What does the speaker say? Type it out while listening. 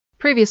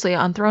Previously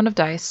on Throne of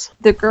Dice.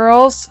 The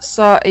girls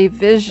saw a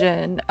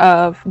vision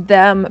of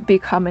them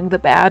becoming the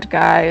bad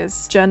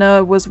guys.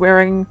 Jenna was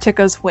wearing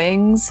Tikka's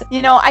wings.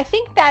 You know, I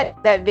think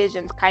that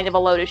vision's kind of a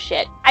load of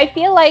shit. I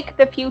feel like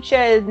the future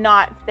is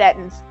not set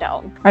in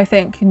stone. I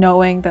think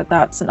knowing that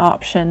that's an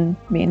option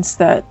means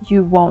that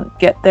you won't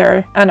get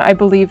there. And I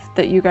believe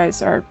that you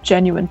guys are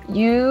genuine.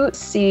 You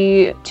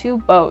see two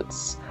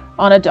boats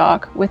on a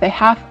dock with a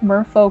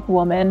half-merfolk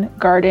woman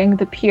guarding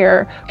the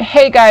pier.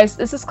 Hey guys,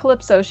 this is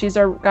Calypso. She's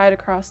our guide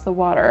across the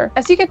water.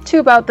 As you get to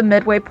about the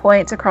midway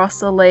point across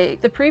the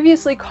lake, the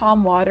previously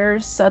calm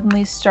waters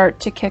suddenly start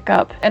to kick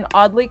up. An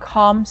oddly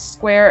calm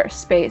square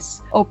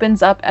space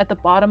opens up at the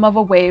bottom of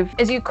a wave.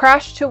 As you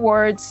crash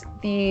towards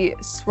the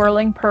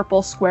swirling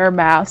purple square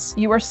mass,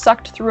 you are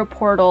sucked through a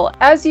portal.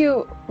 As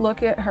you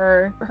look at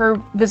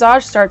her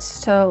visage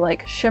starts to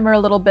shimmer a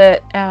little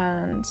bit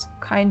and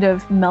kind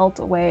of melt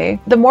away.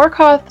 The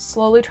Morkoth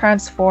slowly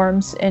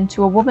transforms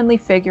into a womanly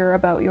figure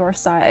about your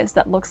size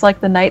that looks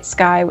like the night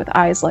sky with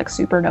eyes like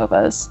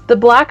supernovas. The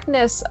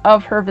blackness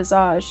of her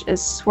visage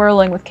is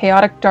swirling with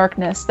chaotic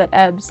darkness that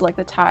ebbs like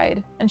the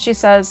tide, and she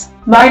says,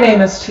 "My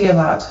name is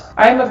Tiamat.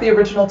 I am of the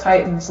original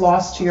Titans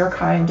lost to your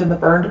kind in the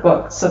burned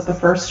books of the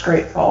first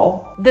Great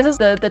Fall." This is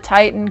the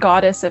Titan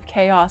goddess of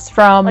chaos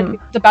from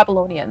the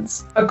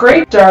Babylonians. "A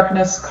great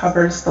darkness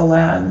covers the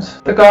land.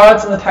 The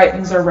gods and the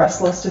Titans are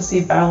restless to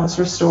see balance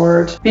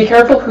restored. Be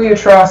careful who you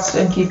trust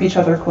and keep each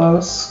other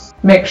close.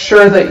 Make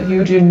sure that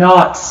you do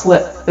not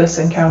slip this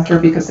encounter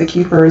because the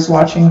Keeper is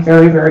watching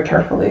very, very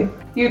carefully.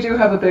 You do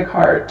have a big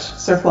heart,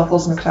 Sir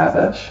Fluffles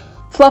McTavish."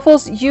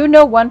 Fluffles, you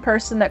know one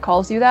person that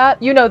calls you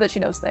that. You know that she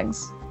knows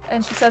things.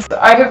 And she says,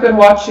 "I have been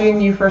watching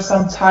you for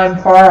some time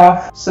far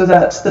off so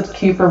that the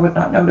Keeper would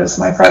not notice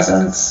my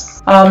presence.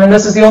 And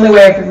this is the only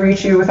way I could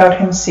reach you without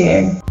him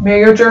seeing. May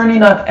your journey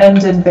not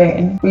end in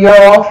vain. We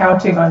are all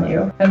counting on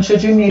you. And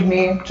should you need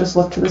me, just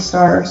look to the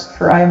stars,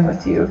 for I am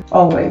with you,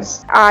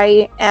 always."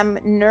 I am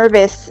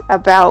nervous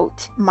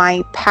about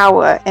my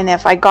power, and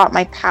if I got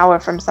my power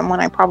from someone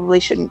I probably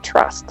shouldn't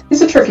trust.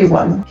 He's a tricky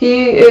one.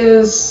 He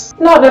is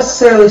not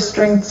necessarily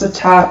strings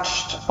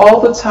attached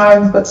all the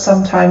time, but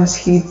sometimes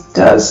he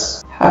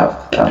does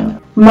have them.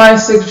 My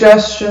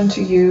suggestion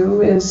to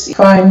you is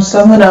find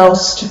someone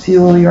else to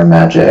fuel your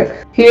magic.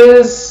 He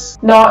is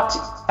not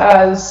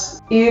as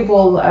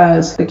evil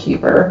as the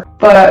Keeper,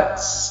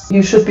 but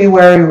you should be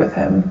wary with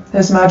him.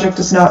 His magic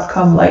does not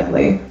come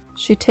lightly.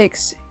 She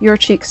takes your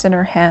cheeks in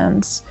her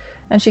hands,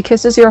 and she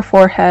kisses your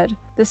forehead.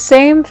 The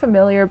same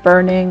familiar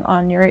burning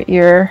on your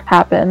ear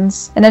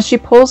happens, and as she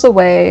pulls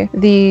away,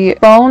 the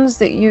bones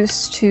that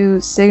used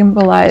to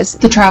symbolize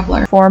the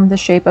traveler form the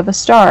shape of a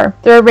star.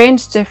 They're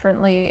arranged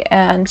differently,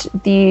 and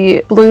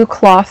the blue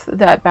cloth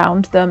that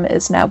bound them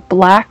is now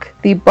black.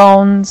 The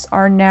bones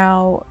are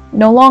now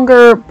no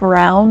longer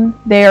brown.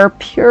 They are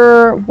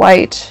pure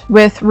white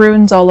with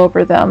runes all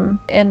over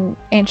them. In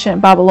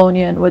ancient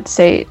Babylonian would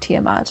say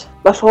Tiamat.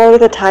 Before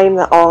the time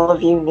that all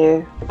of you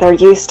knew, there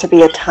used to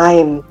be a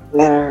time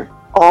where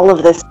all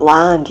of this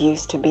land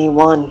used to be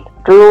one,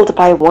 ruled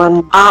by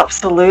one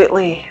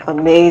absolutely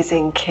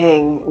amazing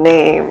king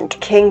named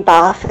King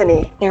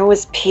Bethany. There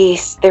was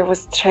peace, there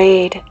was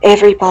trade,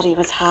 everybody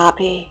was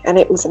happy, and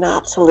it was an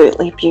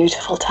absolutely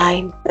beautiful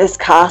time. This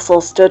castle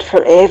stood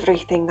for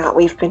everything that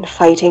we've been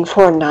fighting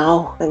for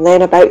now. And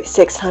then about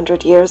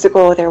 600 years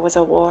ago there was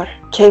a war.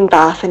 King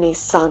Bethany's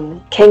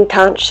son, King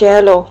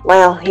Tanchiello,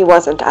 well, he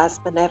wasn't as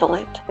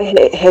benevolent.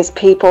 His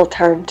people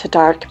turned to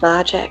dark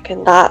magic,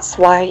 and that's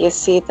why you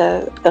see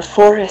the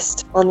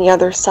forest on the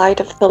other side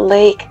of the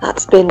lake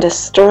that's been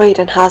destroyed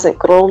and hasn't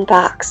grown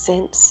back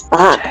since.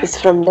 That is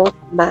from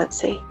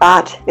necromancy.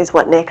 That is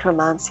what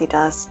necromancy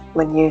does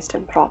when used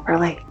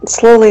improperly. And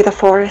slowly the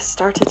forest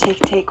started to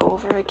take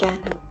over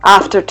again.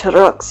 After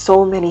Taruk,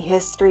 so many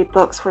history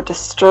books were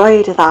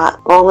destroyed that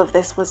all of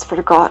this was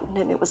forgotten,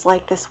 and it was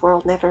like this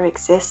world never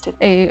existed.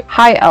 A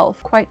high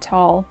elf, quite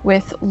tall,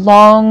 with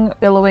long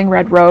billowing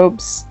red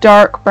robes,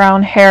 dark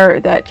brown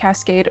hair that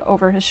cascade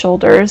over his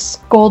shoulders,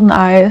 golden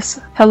eyes.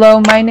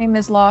 "Hello, my name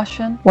is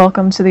Lashan.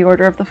 Welcome to the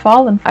Order of the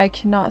Fallen. I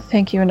cannot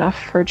thank you enough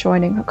for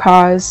joining the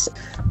cause.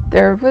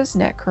 There was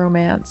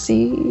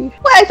necromancy."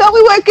 Well, I thought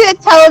we weren't going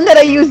to tell him that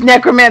I used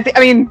necromancy. I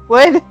mean,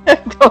 what? I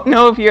don't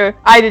know if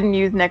I didn't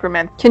use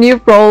necromancy. Can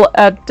you roll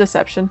a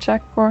deception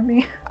check for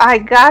me? I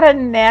got a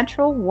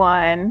natural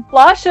 1.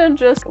 Lashan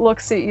just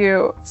looks at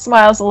you,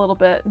 smiles a little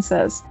bit, and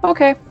says,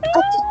 "Okay." I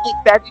didn't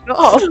like that at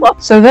all.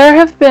 So there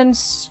have been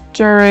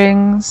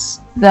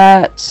stirrings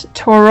that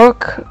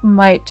Toruk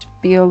might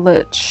be a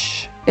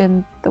lich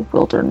in the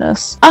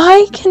wilderness.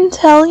 I can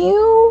tell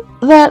you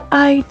that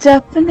I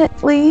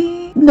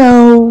definitely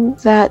know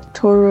that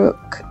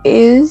Toruk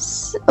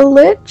is a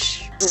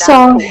lich.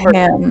 saw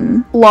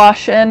him.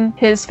 Lawshin,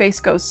 his face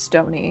goes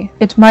stony.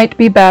 It might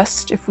be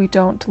best if we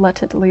don't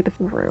let it leave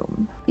the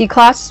room. He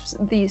clasps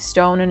the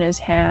stone in his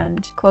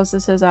hand,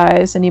 closes his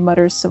eyes, and he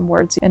mutters some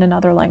words in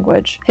another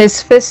language.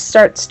 His fist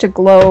starts to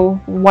glow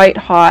white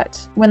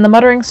hot. When the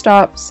muttering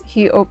stops,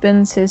 he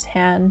opens his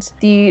hand.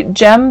 The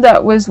gem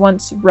that was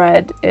once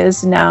red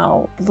is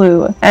now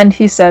blue, and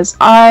he says,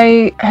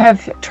 I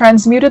have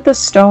transmuted the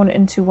stone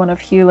into one of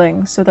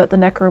healing so that the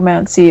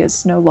necromancy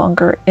is no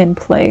longer in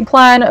play.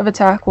 Plan of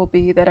attack will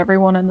be that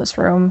everyone in this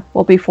room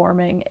will be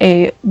forming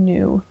a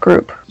new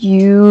group.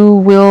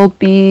 You will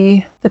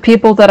be the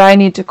people that I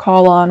need to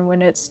call on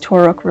when it's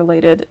Toruk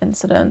related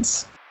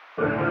incidents.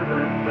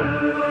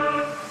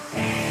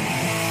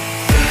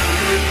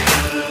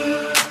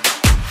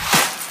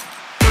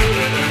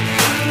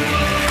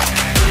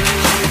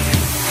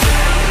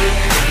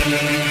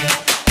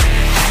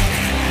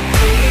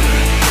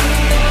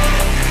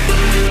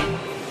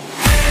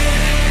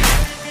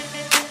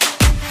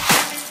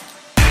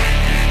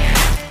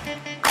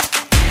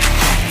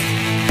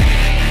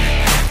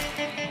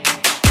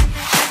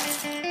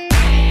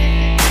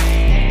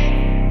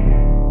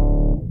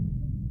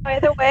 By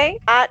the way,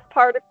 at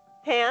Particle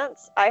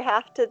Pants, I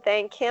have to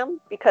thank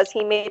him because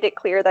he made it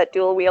clear that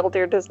Dual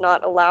Wielder does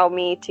not allow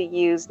me to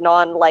use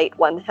non-light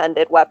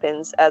one-handed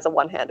weapons as a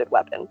one-handed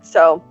weapon.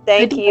 So,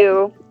 thank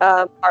you,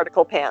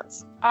 Particle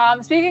Pants.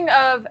 Speaking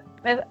of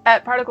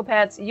at Particle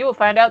Pants, you will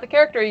find out the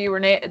character you were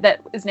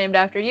that is named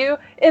after you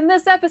in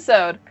this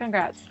episode.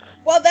 Congrats.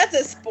 Well, that's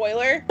a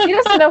spoiler. He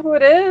doesn't know who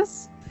it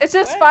is. It's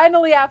just What?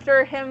 finally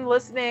after him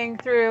listening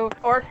through,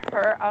 or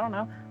her, I don't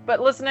know, but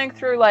listening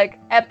through like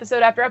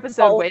episode after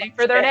episode, waiting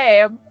for their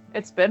name.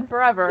 It's been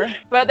forever.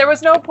 But there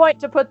was no point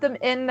to put them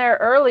in there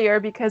earlier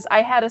because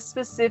I had a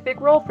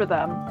specific role for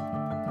them.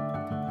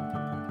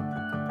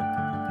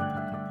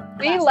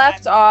 We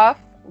left off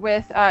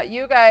with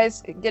you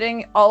guys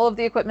getting all of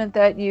the equipment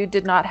that you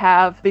did not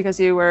have because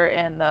you were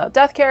in the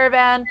death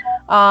caravan,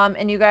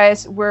 and you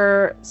guys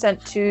were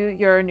sent to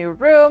your new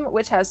room,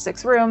 which has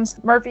 6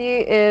 rooms. Murphy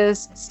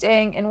is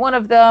staying in one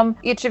of them.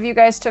 Each of you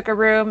guys took a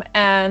room,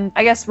 and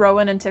I guess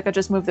Rowan and Tika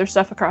just moved their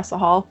stuff across the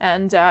hall,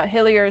 and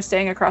Hillier is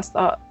staying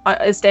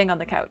is staying on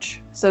the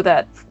couch so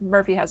that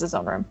Murphy has his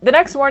own room. The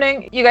next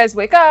morning, you guys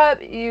wake up.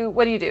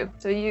 What do?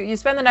 So you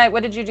spend the night.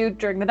 What did you do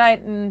during the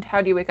night, and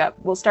how do you wake up?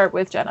 We'll start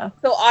with Jenna.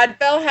 So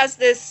Oddbell has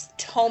this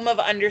tome of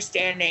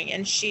understanding,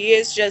 and she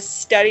is just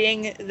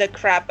studying the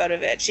crap out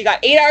of it. She got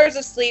 8 hours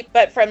of sleep,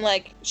 but from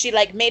she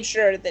made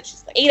sure that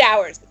she's 8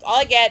 hours. That's all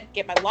I get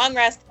my long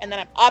rest, and then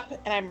I'm up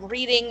and I'm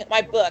reading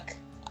my book.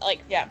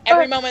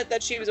 Every moment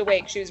that she was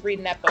awake, she was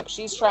reading that book.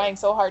 She's trying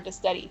so hard to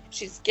study.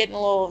 She's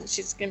gonna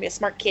be a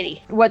smart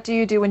kitty. What do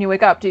you do when you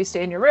wake up? Do you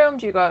stay in your room?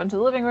 Do you go out into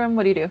the living room?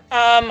 What do you do?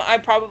 I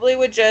probably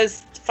would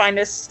just find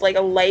us a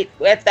light,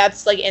 if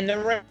that's in the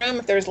room.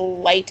 If there's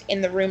light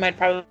in the room, I'd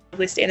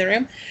probably stay in the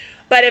room.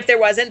 But if there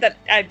wasn't, then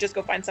I'd just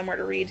go find somewhere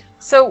to read.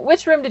 So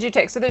which room did you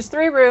take? So there's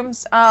 3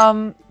 rooms.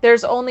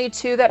 There's only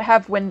 2 that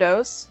have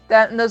windows.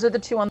 And those are the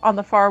 2 on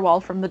the far wall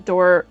from the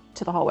door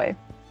to the hallway.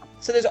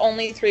 So there's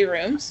only 3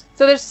 rooms?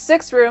 So there's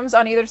 6 rooms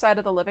on either side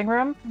of the living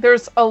room.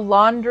 There's a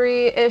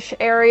laundry-ish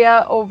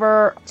area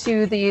over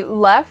to the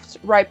left,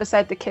 right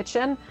beside the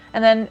kitchen.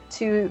 And then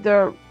to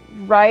the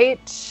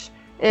right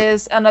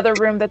is another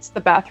room that's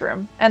the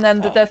bathroom. And then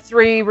the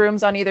 3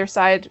 rooms on either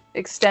side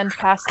extend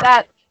past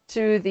that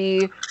to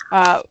the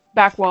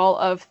back wall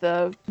of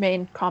the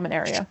main common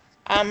area.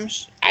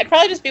 I'd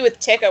probably just be with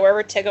Tika.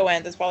 Wherever Tika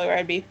went, that's probably where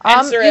I'd be.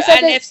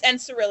 If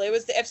Cerelia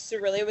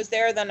was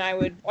there, then I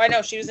would. Oh, I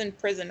know she was in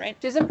prison, right?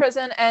 She's in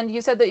prison, and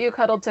you said that you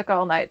cuddled Tika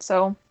all night.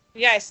 So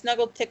yeah, I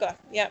snuggled Tika.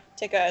 Yeah,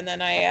 Tika, and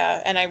then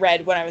I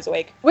read when I was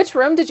awake. Which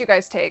room did you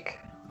guys take?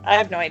 I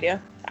have no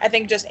idea. I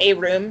think just a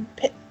room.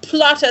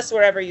 Plot us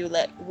wherever you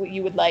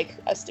would like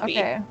us to be.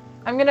 Okay,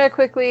 I'm gonna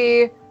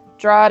quickly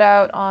draw it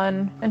out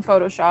in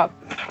Photoshop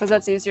because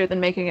that's easier than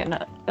making it in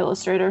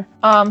Illustrator.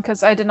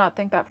 Because I did not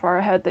think that far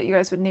ahead that you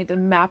guys would need a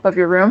map of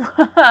your room.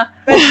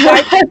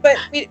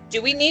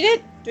 Do we need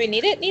it? Do we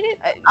need it?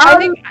 I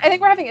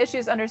think we're having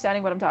issues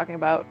understanding what I'm talking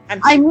about.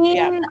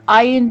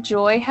 I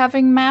enjoy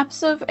having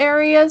maps of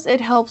areas.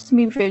 It helps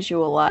me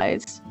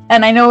visualize.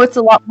 And I know it's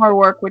a lot more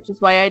work, which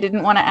is why I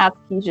didn't want to ask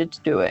Keisha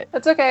to do it.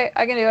 That's okay.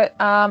 I can do it.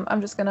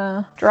 I'm just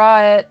gonna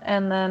draw it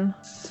and then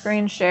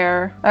screen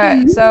share.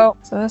 Alright, so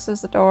this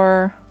is the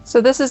door. So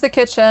this is the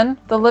kitchen.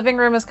 The living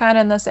room is kind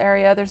of in this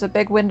area. There's a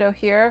big window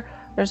here.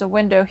 There's a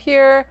window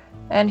here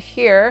and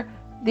here.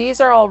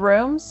 These are all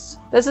rooms.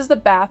 This is the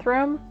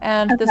bathroom,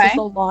 and this is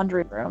the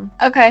laundry room.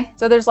 Okay.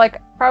 So there's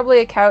probably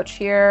a couch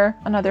here,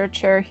 another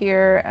chair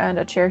here, and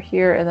a chair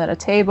here, and then a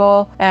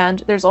table. And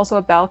there's also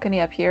a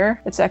balcony up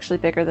here. It's actually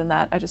bigger than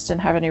that. I just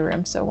didn't have any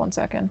room, so 1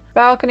 second.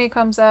 Balcony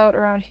comes out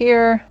around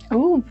here.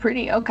 Ooh,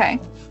 pretty. Okay.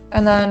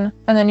 And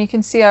then you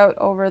can see out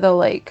over the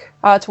lake,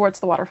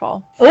 towards the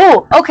waterfall.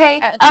 Oh, okay.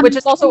 Which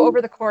is also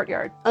over the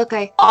courtyard.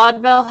 Okay.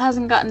 Oddbell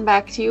hasn't gotten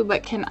back to you,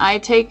 but can I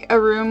take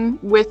a room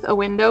with a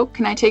window?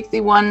 Can I take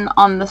the one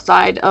on the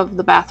side of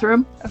the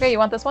bathroom? Okay, you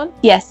want this one?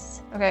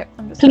 Yes. Okay,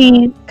 I'm just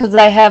Please, because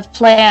I have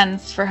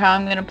plans for how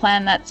I'm going to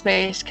plan that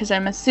space, because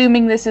I'm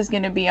assuming this is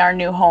going to be our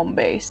new home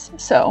base.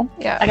 So,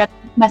 Yeah. I got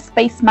my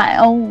space my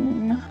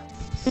own.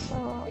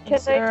 Can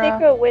I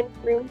take a wind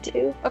room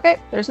too? Okay,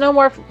 there's no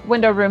more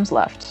window rooms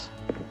left.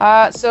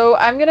 So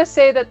I'm gonna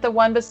say that the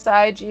one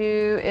beside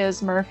you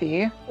is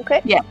Murphy.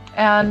 Okay.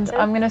 And Okay.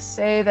 I'm gonna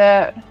say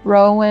that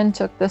Rowan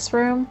took this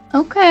room.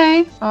 Okay.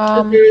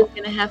 You're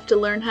going to have to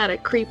learn how to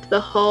creep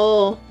the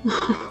hole.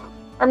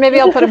 Or maybe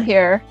I'll put him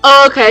here.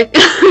 Oh, okay.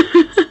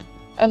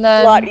 And A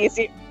then lot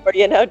easier for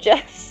you now,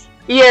 Jess.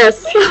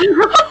 Yes.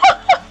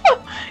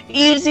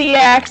 Easy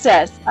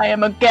access. I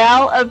am a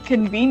gal of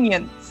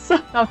convenience.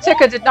 no,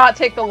 Tika did not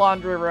take the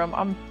laundry room.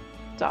 I'm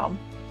dumb.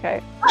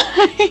 Okay.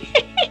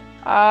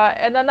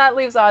 And then that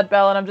leaves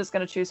Oddbell, and I'm just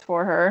gonna choose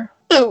for her.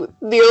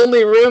 The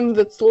only room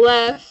that's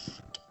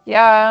left.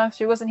 Yeah,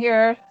 she wasn't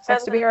here.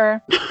 Sucks to be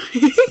her.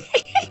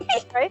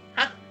 Right?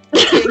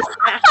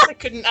 I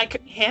couldn't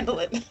handle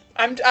it.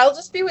 I'll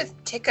just be with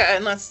Tika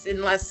unless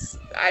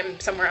I'm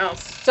somewhere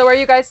else. So are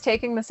you guys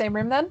taking the same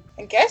room then?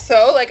 I guess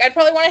so. Like I'd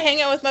probably want to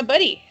hang out with my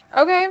buddy.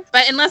 Okay.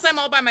 But unless I'm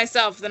all by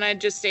myself, then I'd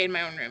just stay in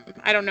my own room.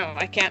 I don't know.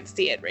 I can't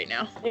see it right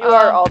now. You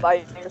are all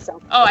by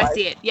yourself. Oh, I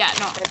see it. Yeah,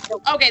 no.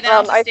 Okay, then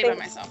I'll just stay by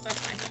myself. That's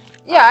fine.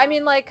 Yeah, I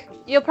mean, like,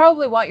 you'll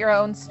probably want your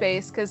own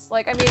space, because,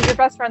 like, I mean, you're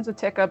best friends with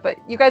Tika, but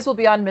you guys will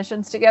be on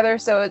missions together,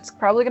 so it's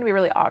probably going to be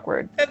really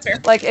awkward. That's fair.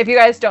 Like, if you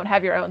guys don't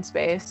have your own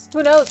space.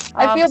 Who knows?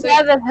 I feel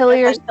bad that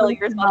Hillier's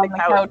Hillier's on the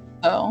couch.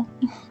 though.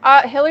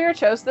 Hillier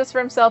chose this for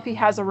himself. He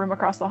has a room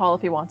across the hall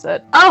if he wants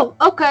it. Oh,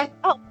 okay.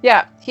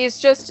 Yeah, he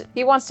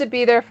wants to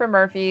be there for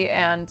Murphy,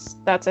 and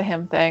that's a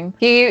him thing.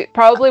 He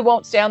probably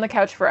won't stay on the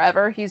couch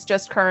forever. He's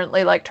just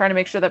currently, like, trying to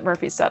make sure that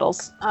Murphy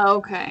settles.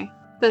 Okay.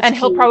 That's And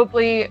he'll cute.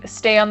 probably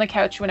stay on the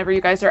couch whenever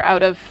you guys are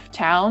out of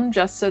town,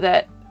 just so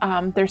that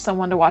there's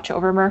someone to watch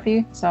over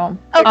Murphy. So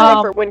Except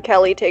for when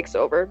Kelly takes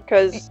over,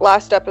 because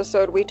last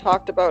episode we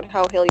talked about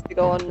how he'll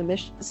go on the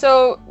mission.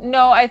 So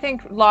no, I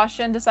think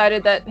Lashin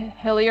decided that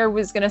Hillier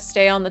was going to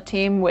stay on the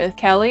team with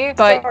Kelly,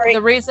 but Sorry.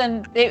 the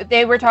reason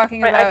they were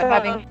talking Right, I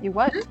about found- having you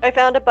what? I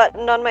found a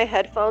button on my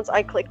headphones,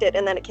 I clicked it,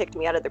 and then it kicked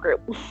me out of the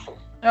group.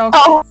 Okay.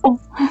 Oh,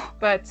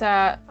 But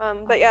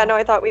But yeah, no,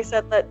 I thought we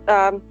said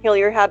that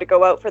Hillier had to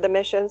go out for the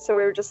mission, so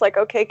we were just like,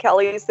 okay,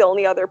 Kelly is the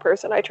only other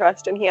person I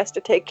trust, and he has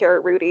to take care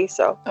of Rudy,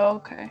 so.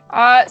 okay.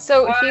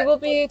 so he will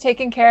be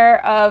taking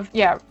care of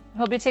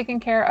he'll be taking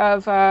care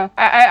of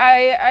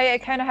I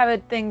kind of have a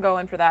thing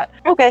going for that.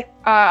 Okay.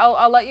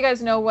 I'll let you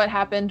guys know what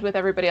happened with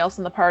everybody else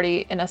in the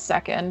party in a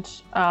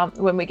second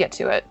when we get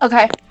to it.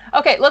 Okay.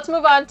 Okay, let's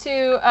move on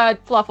to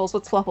Fluffles.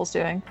 What's Fluffles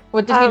doing?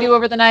 What did he do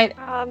over the night?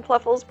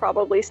 Fluffles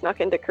probably snuck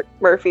into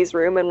Murphy's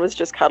room and was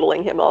just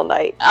cuddling him all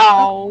night.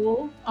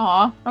 Oh.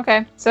 Aw,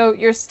 okay. So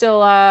you're still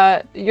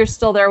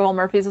there while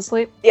Murphy's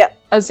asleep? Yeah.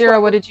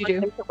 Azira, what did you I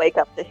want do? him to wake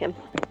up to him.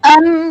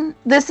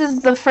 This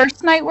is the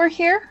first night we're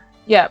here.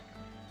 Yeah.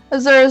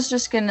 Azura's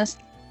just gonna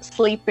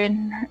sleep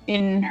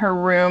in her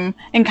room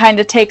and kind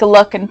of take a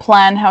look and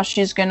plan how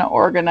she's gonna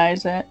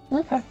organize it,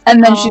 Okay.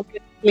 and then she's gonna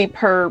sleep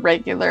her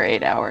regular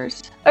 8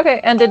 hours. Okay,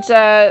 and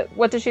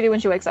what did she do when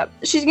she wakes up?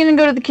 She's gonna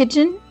go to the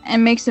kitchen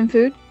and make some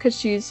food because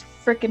she's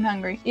freaking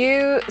hungry.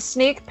 You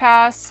sneak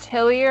past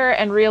Hillier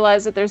and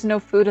realize that there's no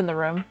food in the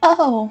room.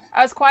 Oh.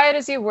 As quiet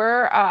as you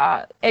were,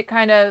 it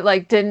kind of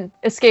like didn't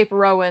escape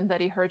Rowan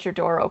that he heard your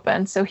door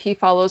open. So he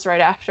follows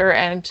right after,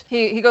 and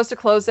he goes to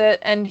close it,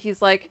 and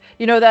he's like,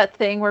 you know that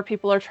thing where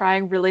people are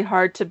trying really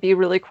hard to be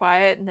really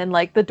quiet, and then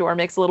like the door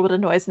makes a little bit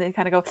of noise, and they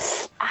kind of go,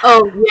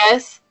 Oh,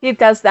 yes. he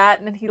does that,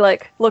 and then he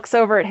like looks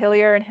over at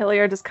Hillier, and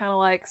Hillier just kind of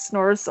like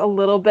snores a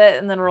little bit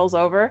and then rolls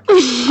over.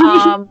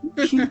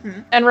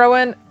 And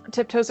Rowan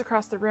tiptoes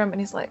across the room,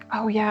 and he's like,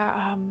 "Oh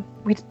yeah,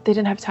 they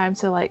didn't have time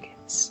to like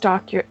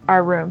stock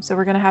our room, so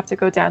we're gonna have to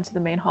go down to the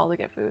main hall to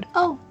get food."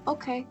 Oh,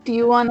 okay. Do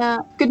you wanna...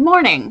 Good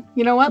morning.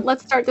 You know what?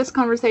 Let's start this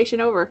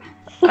conversation over.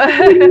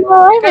 Good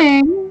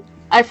morning.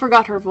 I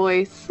forgot her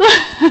voice.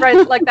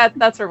 Right, like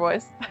that's her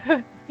voice.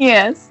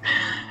 Yes.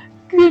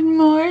 Good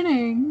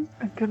morning.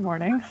 Good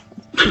morning.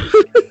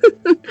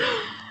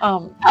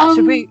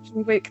 Should we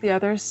wake the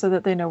others so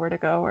that they know where to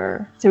go,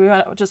 or do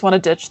we just want to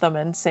ditch them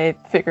and say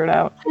figure it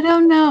out? I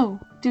don't know.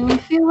 Do we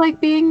feel like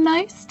being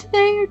nice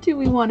today, or do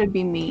we want to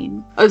be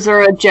mean?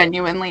 Azura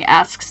genuinely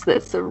asks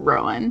this of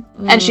Rowan,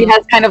 and she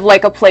has kind of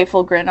like a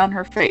playful grin on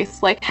her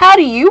face, like, how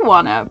do you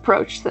want to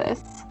approach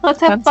this? Let's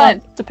have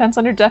fun. Depends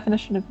on your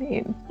definition of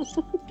mean.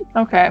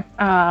 Okay.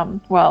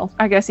 Well,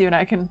 I guess you and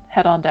I can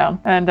head on down.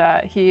 And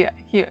he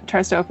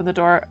tries to open the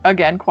door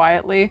again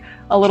quietly,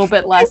 a little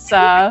bit less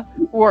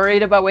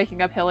worried about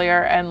waking up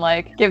Hillier, and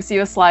like gives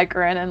you a sly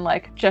grin and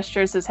like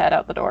gestures his head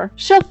out the door.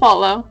 She'll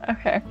follow.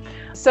 Okay.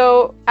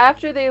 So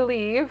after they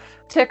leave,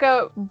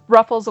 Tika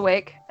ruffles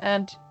awake,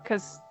 and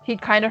because he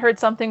kind of heard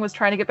something, was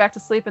trying to get back to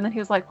sleep, and then he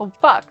was like, well,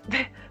 fuck,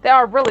 they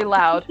are really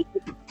loud.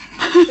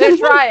 They're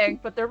trying,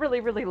 but they're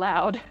really, really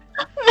loud.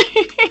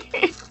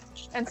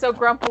 And so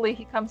grumpily,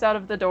 he comes out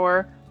of the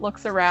door,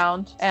 looks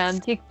around,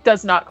 and he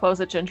does not close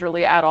it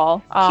gingerly at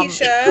all.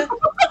 Keisha,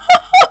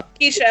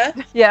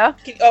 Keisha. Yeah.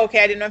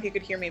 Okay, I didn't know if you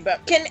could hear me,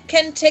 but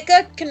can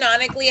Tika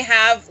canonically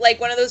have like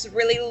one of those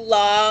really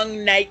long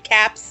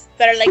nightcaps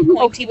that are like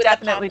pointy with a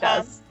definitely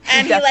pom-pom? does.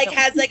 And he like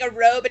has like a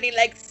robe and he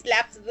like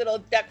slaps his little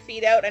duck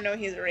feet out. I know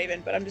he's a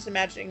raven, but I'm just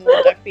imagining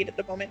little duck feet at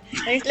the moment.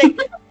 And he's like,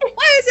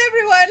 "Why is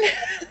everyone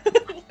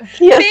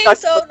being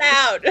so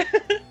loud?"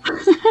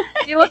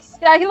 He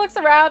looks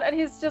around and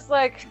he's just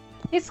like,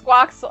 he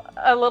squawks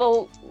a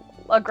little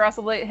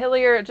aggressively.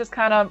 Hillier just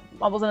kind of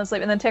mumbles in his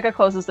sleep, and then Tika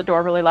closes the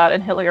door really loud,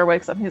 and Hillier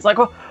wakes up and he's like,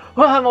 "Oh,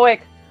 I'm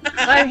awake.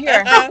 I'm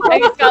here." And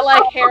he's got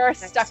like hair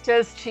stuck to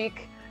his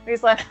cheek. And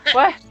he's like,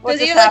 "What? What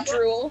Does he just like happened?"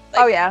 drool?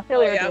 Oh yeah,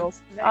 Hillier drools.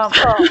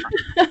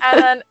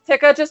 And then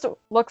Tika just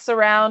looks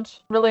around,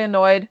 really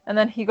annoyed, and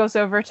then he goes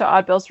over to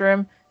Oddbell's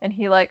room and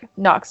he like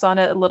knocks on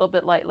it a little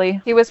bit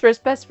lightly. He whispers,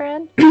 "Best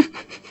friend."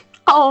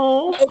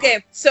 Oh.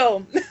 Okay,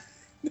 so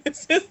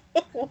this is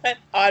what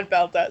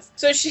Oddbell does.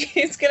 So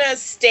she's gonna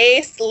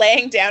stay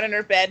laying down in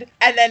her bed,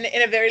 and then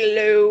in a very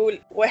low,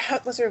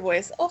 what's her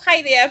voice? "Oh,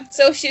 hi there."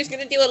 So she's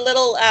gonna do a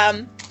little,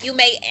 "You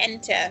may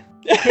enter."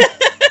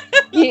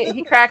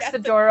 He cracks the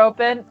door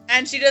open.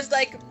 And she just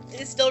like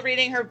is still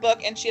reading her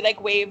book, and she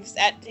like waves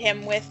at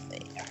him with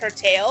her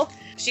tail.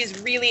 She's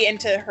really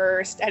into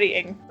her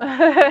studying.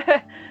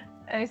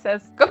 And he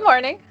says, "Good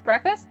morning.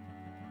 Breakfast?"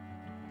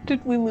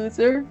 Did we lose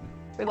her?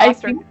 We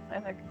lost her, think- I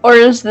think. Or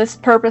is this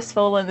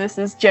purposeful and this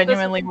is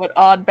genuinely what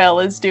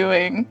Oddbell is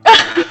doing?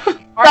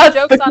 Our That's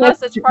joke's the on us. It's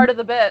question. part of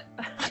the bit.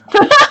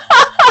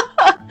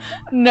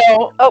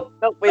 No. Oh,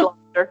 no, we lost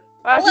her.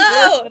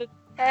 Hello!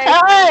 Hey.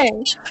 Hi!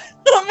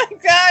 Oh my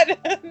god,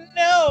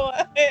 no!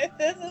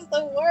 This is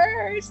the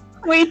worst.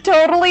 We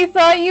totally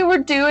thought you were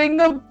doing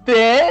the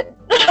bit.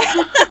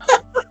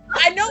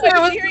 I know I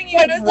was hearing you,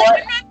 and I was What?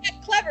 like, "You're not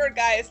that clever,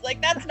 guys.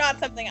 Like, that's not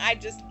something I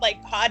just,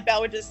 like,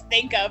 Oddbell would just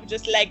think of,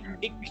 just, like,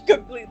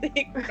 completely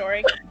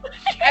ignoring."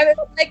 I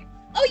was like,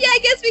 "Oh, yeah, I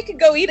guess we could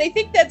go eat." I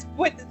think that's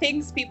what the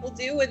things people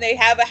do when they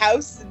have a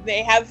house and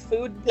they have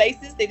food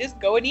places. They just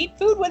go and eat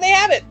food when they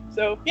have it.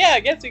 So, yeah, I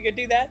guess we could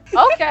do that.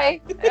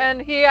 Okay.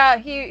 And he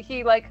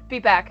like, "Be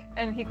back."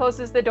 And he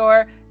closes the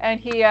door and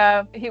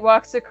he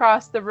walks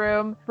across the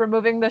room,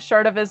 removing the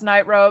shirt of his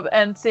nightrobe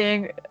and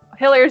seeing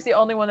Hillier's the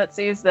only one that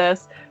sees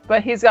this,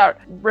 but he's got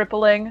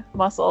rippling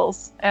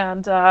muscles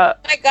and Oh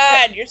my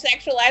god, you're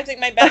sexualizing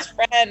my best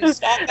friend.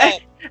 Stop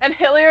it. and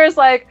Hillier is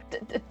like,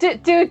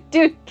 dude,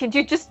 can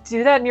you just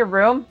do that in your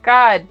room?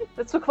 God,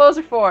 that's what clothes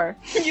are for.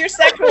 You're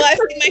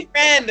sexualizing my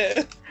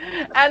friend.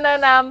 And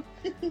then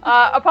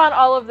upon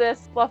all of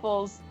this,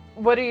 Fluffles,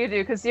 what do you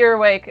do? Because you're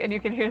awake and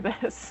you can hear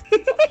this.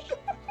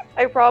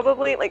 I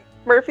probably, like,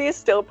 Murphy is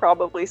still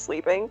probably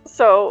sleeping,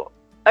 so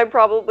I'm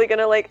probably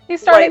gonna, like,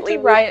 He's starting lightly to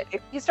move-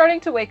 write. He's starting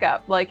to wake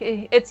up. Like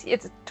it's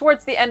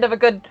towards the end of a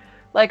good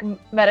like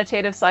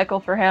meditative cycle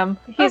for him.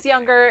 He's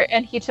younger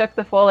and he took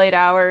the full 8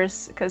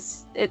 hours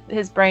because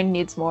his brain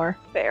needs more.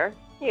 Fair.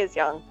 He is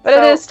young. But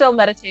it is still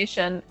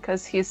meditation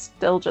because he's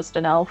still just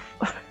an elf.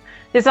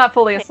 He's not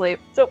fully asleep.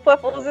 So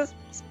Fluffles is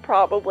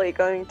probably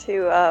going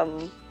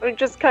to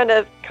just kind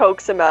of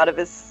coax him out of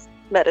his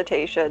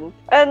meditation.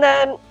 And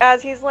then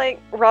as he's like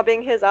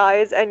rubbing his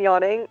eyes and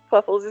yawning,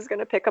 Fluffles is going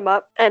to pick him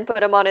up and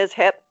put him on his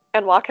hip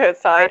and walk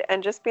outside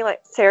and just be like,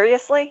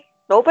 "Seriously?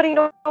 Nobody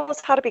knows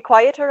how to be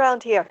quiet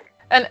around here."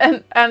 And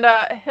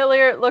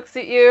Hillier looks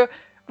at you,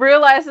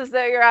 realizes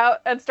that you're out,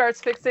 and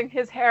starts fixing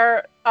his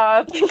hair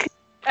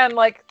and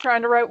like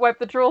trying to wipe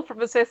the drool from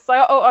his face. It's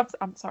like, "Oh,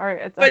 I'm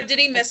sorry." But did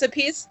he miss a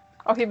piece?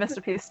 Oh, he missed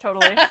a piece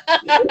totally.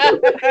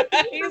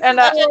 He's And,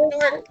 such a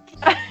dork.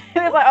 He's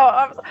like,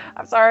 "Oh,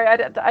 I'm sorry.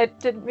 I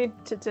didn't mean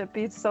to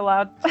be so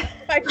loud."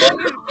 If I'd known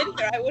you had been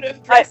here, I would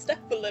have dressed up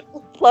a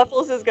little.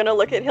 Fluffles is going to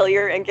look at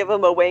Hillier and give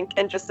him a wink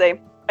and just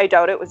say, "I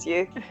doubt it was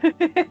you."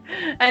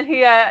 And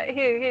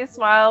he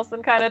smiles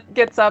and kind of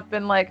gets up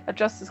and like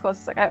adjusts his clothes.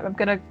 He's like,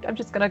 I'm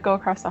just gonna go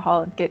across the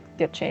hall and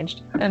get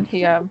changed. And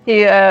he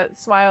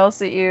smiles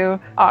at you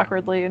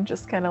awkwardly and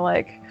just kind of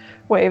like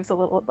waves a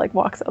little, like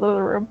walks out of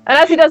the room. And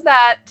as he does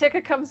that,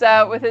 Tika comes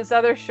out with his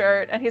other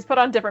shirt, and he's put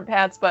on different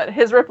pants, but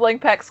his rippling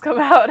pecs come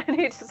out, and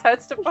he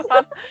decides to put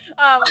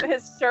on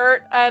his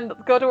shirt and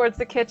go towards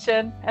the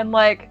kitchen. And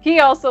like he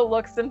also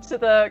looks into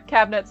the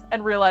cabinets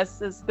and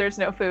realizes there's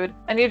no food.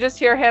 And you just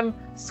hear him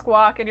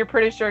squawk, and you're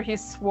pretty sure he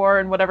swore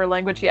in whatever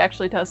language he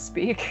actually does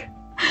speak.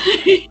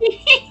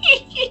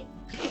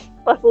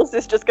 Fluffles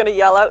is just going to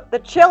yell out, "The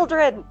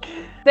children!"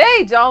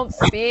 They don't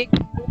speak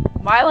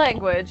my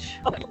language.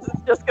 Fluffles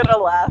is just going to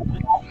laugh.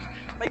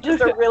 Like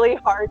just a really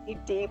hearty,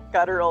 deep,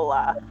 guttural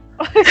laugh.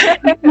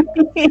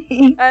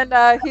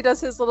 And he does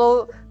his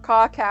little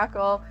caw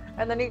cackle,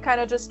 and then he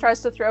kind of just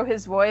tries to throw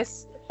his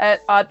voice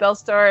at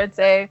Oddbell's door and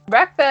say,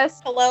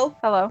 "Breakfast." Hello?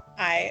 Hello.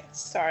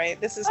 Sorry,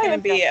 this is Hi, going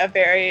to be a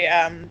very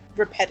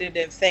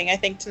repetitive thing, I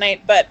think,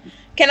 tonight, but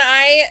can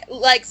I,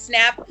 like,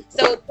 snap?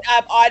 So,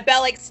 Oddbell,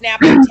 like,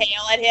 snaps her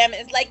tail at him.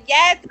 It's like,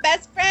 "Yes,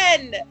 best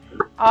friend.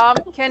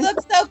 You Can look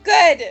so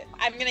good."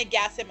 I'm going to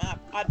gas him up.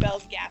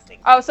 Oddbell's gassing.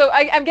 oh, so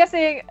I'm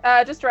guessing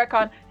just to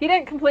retcon, he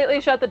didn't completely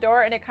shut the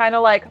door, and it kind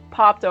of like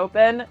popped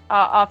open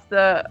off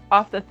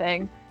the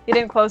thing, He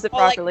didn't close it Oh,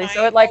 like properly, my,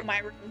 so it like my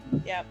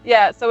room. Yeah.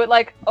 yeah, so it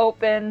like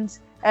opened,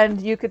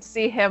 and you could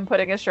see him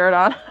putting his shirt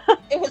on.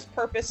 It was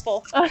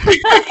purposeful.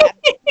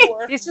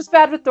 He's just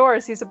bad with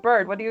doors. He's a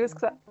bird. What do you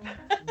expect?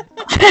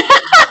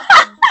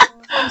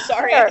 I'm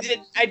sorry,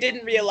 I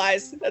didn't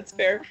realize. That's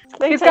fair.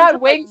 He's got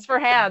wings for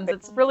hands.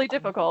 It's really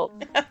difficult.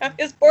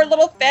 His poor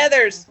little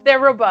feathers. They're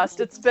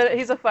robust.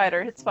 He's a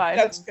fighter. It's fine.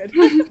 That's good.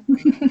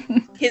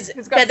 His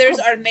He's got- feathers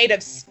are made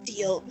of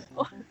steel.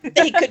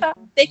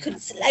 They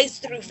could slice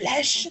through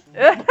flesh.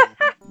 But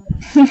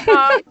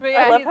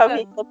yeah, I love he's how a-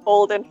 he can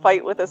hold and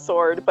fight with a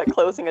sword, but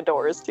closing a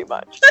door is too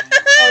much.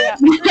 Oh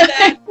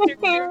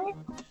yeah.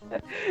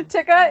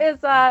 Tika is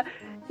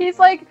he's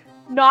like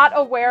not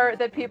aware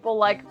that people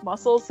like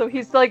muscles, so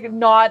he's like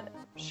not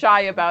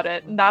shy about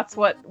it, and that's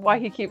why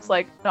he keeps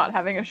like not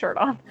having a shirt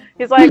on.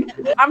 He's like,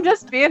 I'm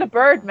just being a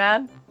bird,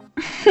 man.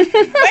 When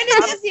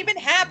did this even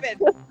happen?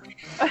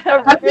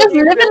 I'm just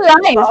living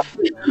life.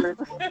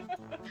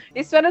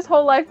 He spent his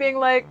whole life being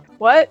like,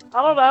 what?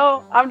 I don't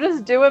know. I'm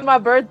just doing my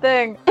bird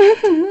thing.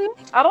 I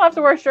don't have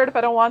to wear a shirt if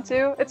I don't want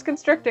to. It's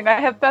constricting. I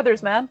have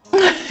feathers, man.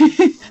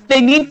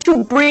 They need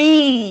to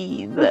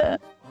breathe.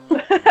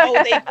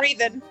 Oh, they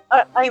breathing. We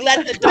I'm,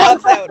 let the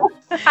dogs out.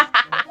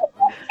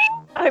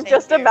 I'm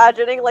just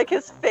imagining like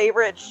his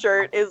favorite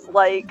shirt is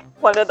like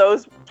one of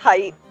those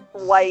tight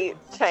white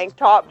tank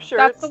top shirts.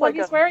 That's the one like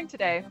he's a- wearing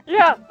today.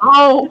 Yeah.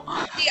 Oh.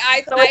 See,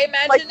 I So it's,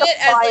 imagine like it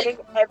as like defining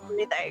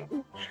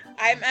everything.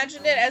 I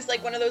imagined it as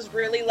like one of those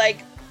really like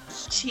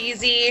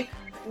cheesy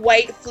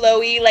white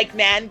flowy like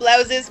man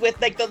blouses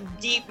with like the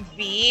deep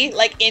V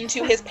like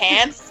into his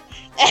pants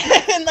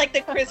and like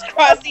the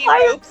crisscrossy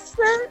ropes.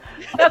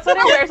 That's what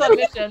he wears on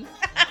mission.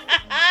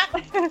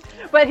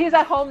 But he's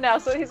at home now,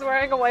 so he's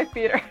wearing a wife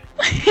beater.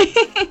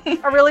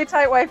 A really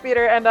tight wife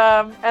beater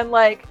and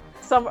like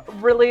some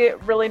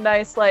really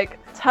nice like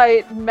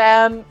tight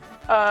man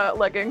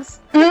leggings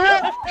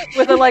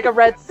with a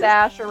red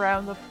sash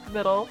around the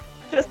middle.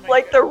 Just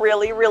like the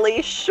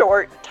really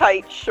short,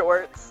 tight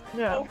shorts.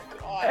 Yeah. Oh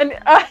god. And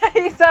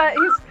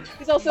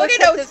he's also Look at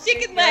kept those his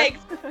chicken senior- legs.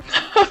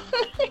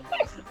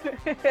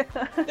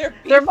 They're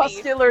They're beefy.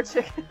 muscular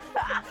chicken.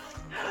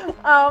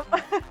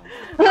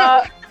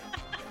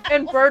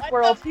 In bird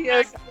world, he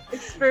is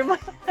extremely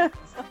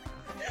handsome.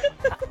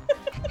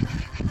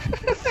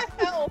 What the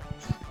hell?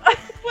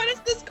 What is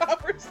this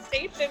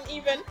conversation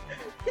even?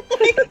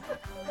 Like,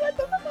 what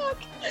the fuck?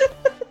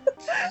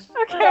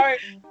 Okay. Sorry.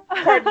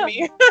 Pardon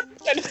me.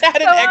 I just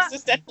had an So,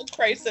 existential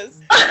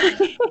crisis.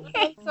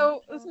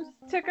 So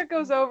Tika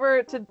goes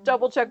over to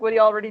double check what he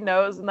already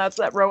knows, and that's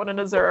that Rowan and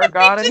Azura are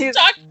gone, and We he's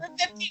just talked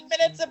for 15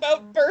 minutes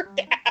about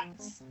bird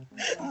ass.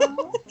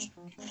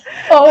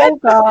 Oh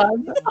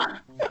god.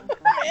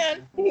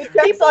 Man, He checks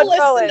people on listen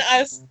Rowan. to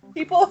us.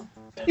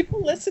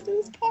 People listen to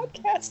this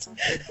podcast.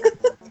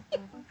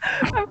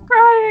 I'm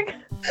crying.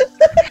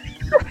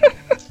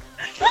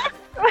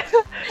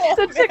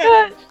 So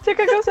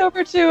Tika goes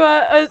over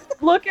to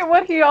look at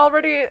what he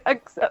already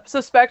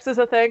suspects is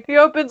a thing. He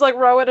opens like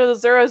Rowan and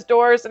Azura's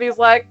doors, and he's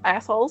like,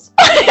 assholes.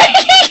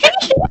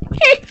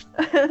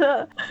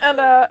 And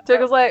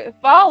Tika's like,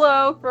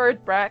 follow for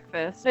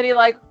breakfast. And he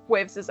like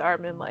waves his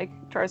arm and like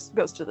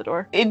goes to the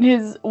door. In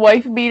his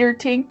wife beater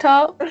tank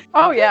top.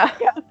 Oh yeah.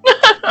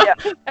 Yeah.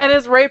 And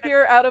his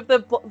rapier out of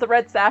the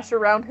red sash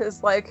around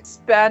his like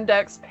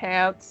spandex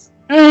pants.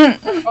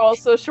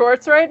 Also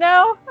shorts right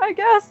now, I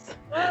guess.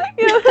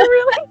 You know, they're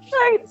really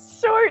tight,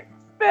 short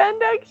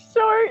spandex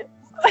shorts.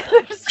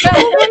 They're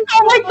spandex.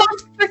 Oh, like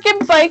those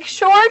freaking bike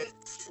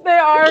shorts. They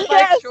are Yes,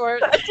 bike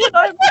shorts. That's what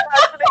I'm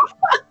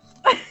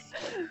imagining.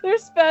 They're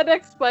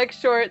spandex spike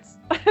shorts.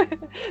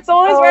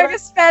 So he's wearing a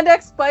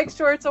spandex spike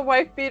shorts, a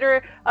wife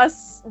beater, a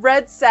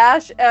red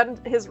sash, and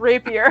his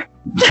rapier.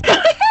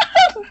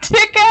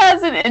 Tika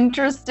has an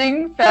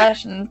interesting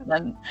fashion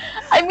sense.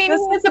 I mean,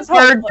 This he's is a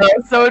bird hopeless.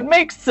 though, so it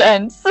makes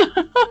sense.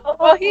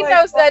 Well, he my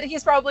knows God. that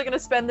he's probably going to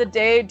spend the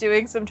day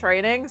doing some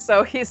training,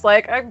 so he's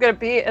like, I'm going to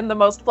be in the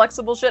most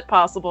flexible shit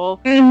possible.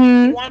 He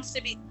wants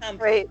to be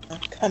comfy.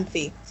 Right.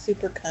 Comfy.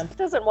 Super comfy.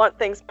 Doesn't want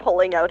things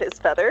pulling out his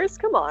feathers.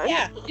 Come on.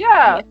 Yeah.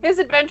 Yeah, his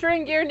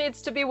adventuring gear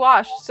needs to be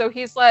washed, so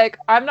he's like,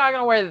 I'm not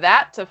going to wear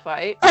that to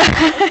fight.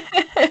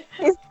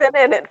 He's been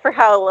in it for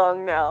how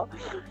long now?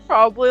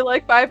 Probably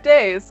like 5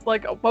 days,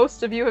 like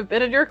most of you have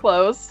been in your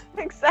clothes.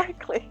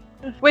 Exactly.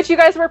 Which you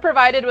guys were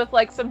provided with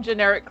like some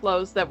generic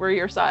clothes that were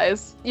your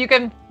size. You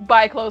can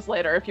buy clothes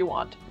later if you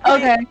want.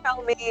 Okay. Please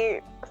tell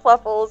me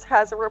Fluffles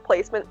has a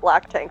replacement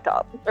black tank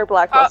top or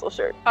black muscle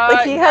shirt. uh,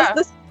 Like he yeah. has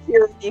the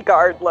security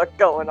guard look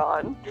going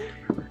on.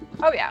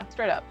 Oh yeah,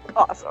 straight up.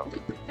 Awesome.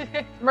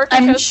 Murphy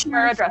I'm chose to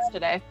wear a sure- dress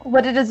today.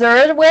 What did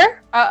Azura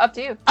wear? Up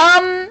to you.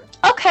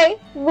 Okay.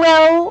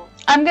 Well,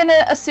 I'm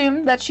gonna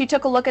assume that she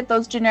took a look at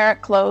those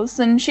generic clothes,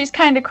 and she's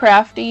kind of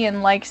crafty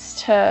and likes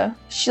to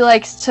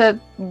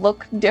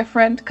look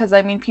different, because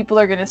I mean people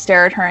are gonna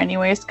stare at her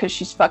anyways because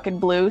she's fucking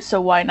blue,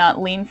 so why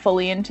not lean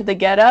fully into the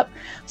getup?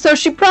 So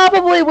she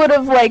probably would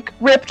have like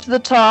ripped the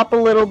top a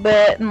little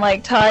bit and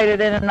like tied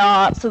it in a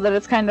knot so that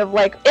it's kind of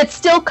like it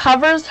still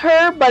covers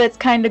her, but it's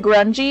kind of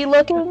grungy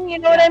looking, you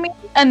know what I mean?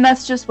 And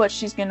that's just what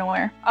she's gonna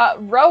wear.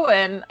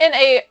 Rowan, in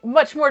a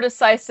much more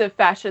decisive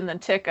fashion than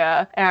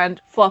Tikka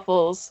and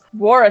Fluffles,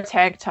 wore a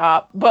tank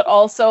top, but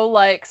also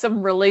like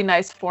some really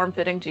nice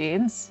form-fitting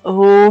jeans.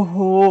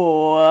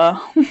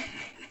 Oh.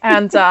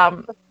 And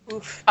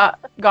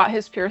got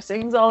his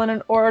piercings all in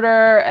an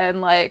order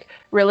and like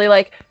really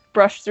like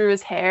brushed through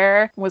his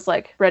hair, was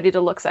like ready to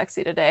look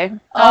sexy today.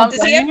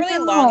 Does he have really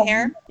long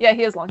hair? Yeah,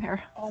 he has long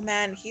hair. Oh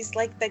man, he's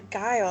like the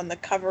guy on the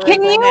cover Can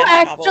of you romance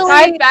actually- novels.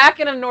 Tied back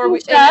in a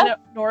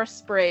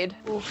Norse braid.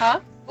 Huh?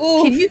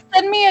 Ooh. Can you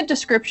send me a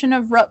description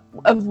of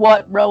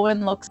what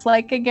Rowan looks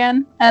like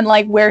again, and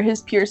like where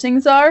his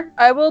piercings are?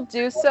 I will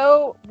do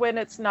so when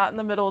it's not in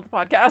the middle of the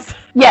podcast.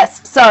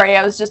 Yes, sorry,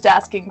 I was just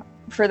asking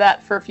for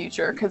that for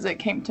future because it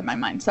came to my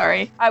mind.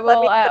 Sorry. I Let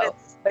will. me put it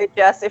this way,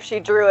 Jess. If she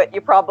drew it,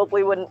 you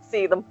probably wouldn't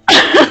see them.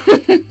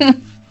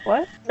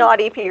 What?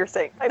 Naughty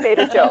piercing. I made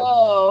a joke.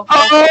 Oh.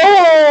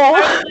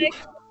 Oh.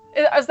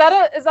 Is that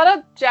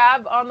a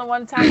jab on the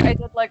one time I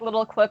did like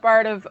little clip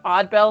art of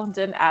Oddbell and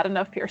didn't add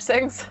enough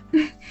piercings?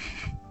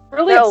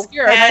 Really No,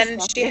 obscure. And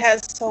nice she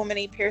has so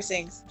many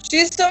piercings. She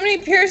has so many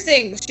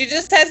piercings. She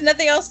just has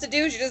nothing else to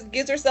do. She just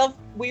gives herself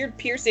weird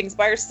piercings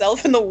by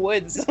herself in the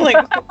woods, like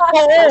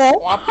a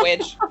swamp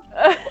witch.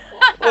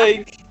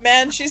 Like,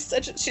 man, she's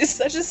such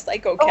a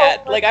psycho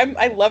cat. Like,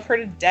 I love her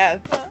to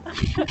death.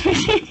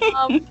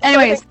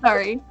 Anyways,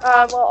 sorry.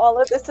 While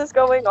all of this is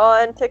going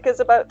on,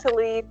 Tikka's about to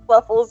leave.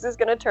 Fluffles is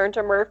going to turn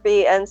to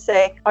Murphy and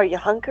say, "Are you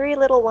hungry,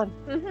 little one?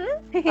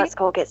 Mm-hmm. Let's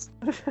go get."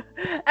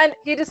 And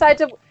he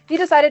decided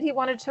he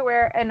wanted to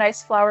wear a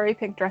nice flowery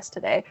pink dress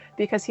today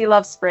because he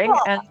loves spring,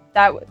 and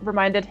that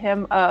reminded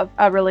him of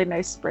a really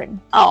nice spring.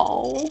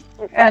 Oh.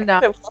 And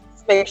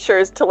Fluffles makes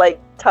sure to like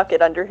tuck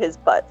it under his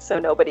butt so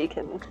nobody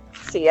can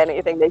see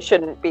anything they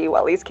shouldn't be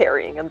while he's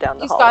carrying him down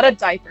the he's hall. got a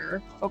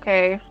diaper,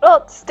 okay?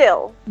 Well,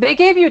 still. They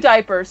gave you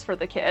diapers for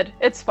the kid.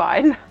 It's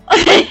fine.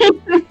 I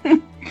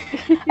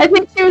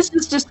think she was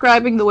just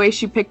describing the way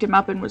she picked him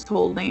up and was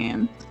holding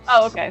him.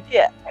 Oh, okay.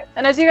 Yeah.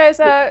 And as you guys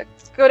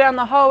go down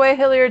the hallway,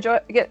 Hillier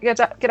get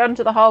out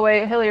into the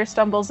hallway. Hillier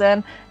stumbles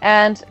in,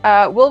 and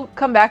we'll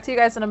come back to you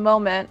guys in a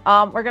moment.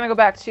 We're gonna go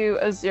back to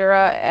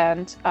Azira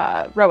and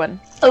Rowan.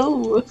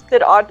 Oh.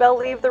 Did Oddbell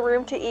leave the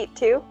room to eat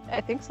too?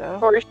 I think so.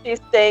 Or is she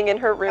staying in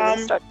her room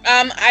and stuff?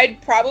 I'd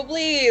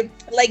probably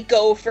like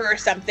go for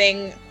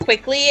something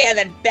quickly and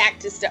then back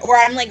to stuff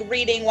where I'm like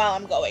reading while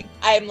I'm going.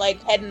 I'm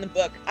like head in the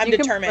book. I'm You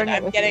can determined. bring it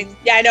I'm with getting.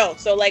 Yeah, I know.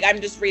 So like I'm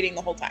just reading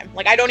the whole time.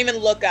 Like I don't even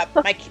look up.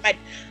 My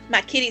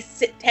kitty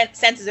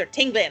senses are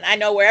tingling. I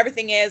know where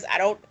everything is.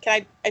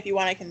 If you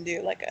want, I can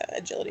do like a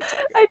agility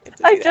check.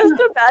 I just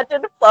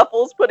imagine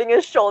Fluffles putting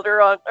his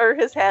shoulder on, or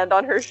his hand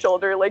on her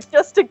shoulder, like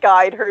just to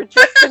guide her.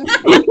 Just in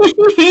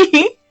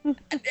case.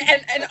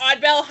 and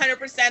Oddbell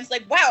 100% is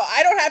like, wow,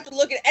 I don't have to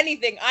look at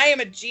anything. I am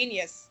a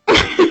genius.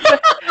 He's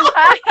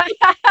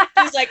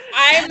like,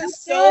 I'm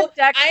so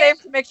deck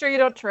save to make sure you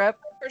don't trip.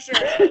 for sure.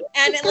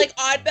 And then, like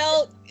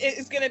Oddbell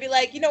is gonna be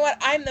like, you know what?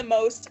 I'm the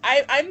most.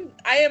 I am.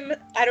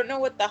 I don't know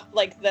what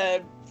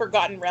the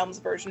Forgotten Realms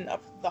version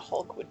of the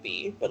Hulk would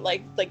be, but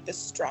like the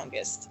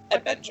strongest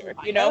adventure.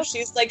 You know,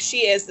 she's like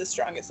she is the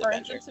strongest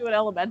adventure. To an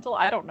elemental,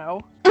 I don't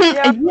know.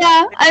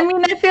 Yeah, I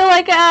mean, I feel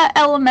like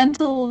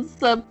Elemental is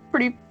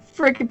pretty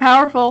freaking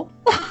powerful.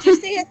 Did you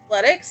say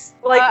athletics?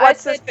 Like I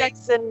what's his said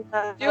face in?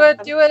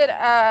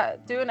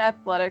 Do an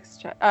athletics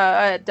check,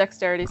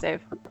 dexterity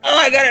save. Oh,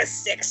 I got a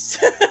 6.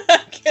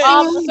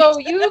 So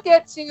you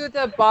get to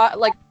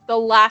the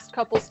last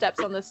couple steps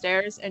on the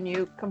stairs, and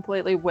you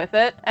completely whiff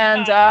it,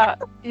 and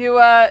you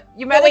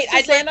manage wait, to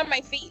I land on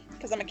my feet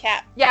because I'm a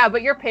cat. Yeah,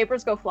 but your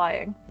papers go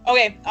flying.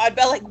 Okay,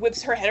 Oddbell like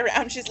whips her head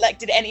around. She's like,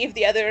 did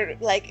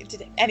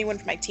anyone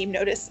from my team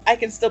notice? I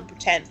can still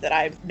pretend that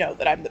I know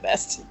that I'm the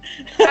best.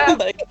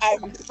 Like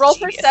I'm Roll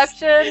genius.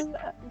 perception,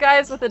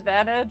 guys, with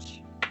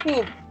advantage.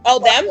 Who? Oh,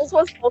 them? Fluffles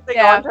was holding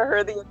Yeah. on to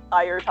her the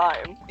entire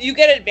time. You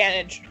get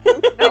advantage.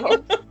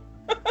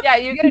 Yeah,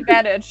 you get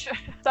advantage.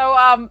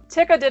 So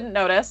Tikka didn't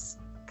notice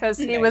because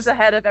he was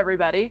ahead of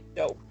everybody.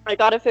 No. I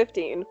got a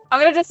 15. I'm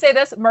gonna just say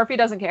this: Murphy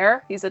doesn't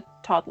care. He's a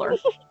toddler.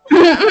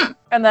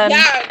 And then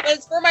Yeah,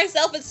 it's for my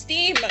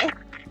self-esteem.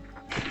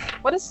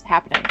 what is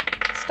happening?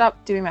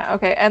 Stop doing that.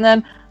 Okay, and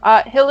then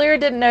Hillier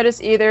didn't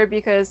notice either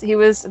because he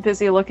was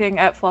busy looking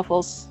at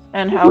Fluffles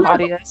and how hot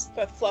he is.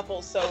 But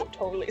Fluffles so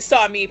totally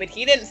saw me, but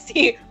he didn't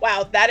see.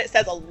 Wow, it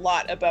says a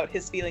lot about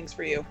his feelings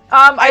for you.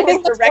 I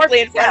think was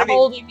directly in front of you.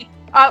 holding.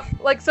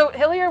 So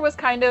Hillier was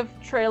kind of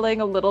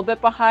trailing a little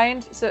bit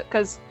behind,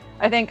 because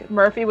I think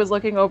Murphy was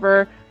looking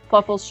over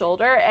Fluffles'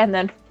 shoulder, and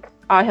then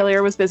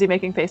Hillier was busy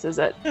making faces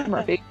at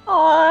Murphy.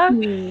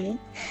 Aww.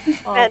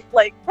 Oh. And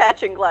like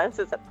catching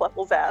glances at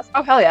Fluffles' ass.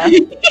 Oh hell yeah!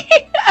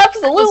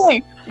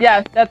 Absolutely.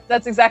 Yeah,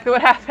 that's exactly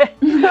what happened.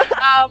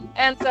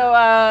 And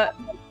so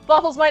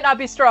Fluffles might not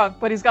be strong,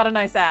 but he's got a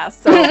nice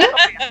ass. So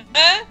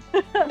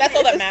That's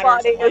all that His matters.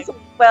 body is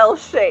well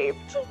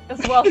shaped.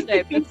 it's well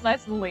shaped. It's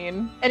nice and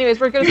lean. Anyways,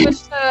 we're gonna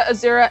switch to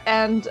Azura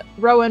and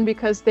Rowan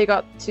because they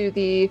got to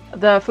the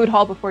food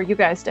hall before you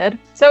guys did.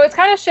 So it's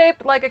kind of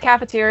shaped like a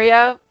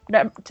cafeteria.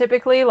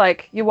 Typically,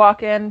 like, you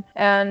walk in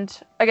and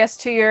I guess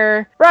to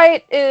your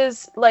right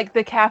is like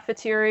the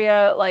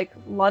cafeteria, like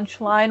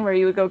lunch line where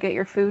you would go get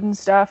your food and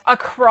stuff.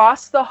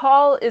 Across the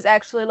hall is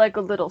actually like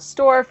a little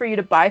store for you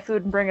to buy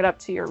food and bring it up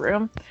to your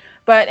room.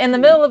 But in the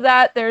middle of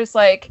that, there's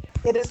like,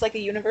 It is like a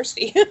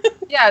university.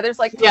 yeah, there's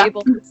like Yeah.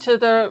 tables. To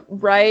the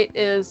right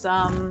is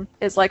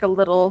like a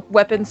little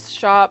weapons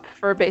shop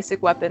for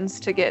basic weapons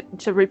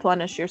to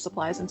replenish your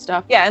supplies and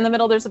stuff. Yeah, in the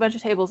middle there's a bunch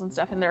of tables and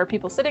stuff, and there are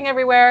people sitting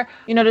everywhere.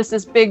 You notice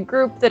this big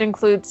group that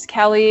includes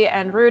Kelly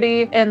and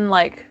Rudy in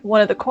like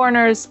one of the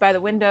corners by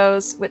the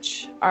windows,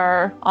 which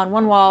are on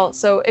one wall.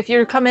 So if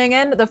you're coming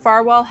in, the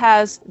far wall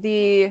has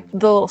the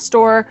little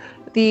store.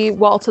 The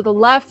wall to the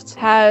left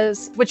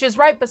has, which is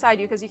right beside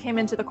you because you came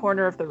into the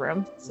corner of the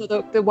room. So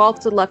the wall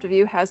to the left of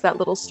you has that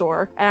little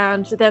store.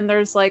 And then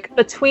there's like,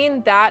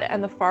 between that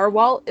and the far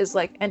wall is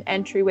like an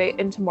entryway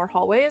into more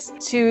hallways.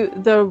 To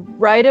the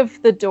right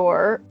of the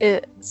door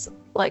is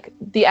like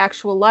the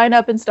actual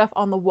lineup and stuff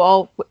on the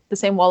wall, the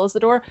same wall as the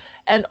door.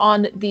 And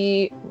on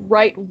the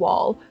right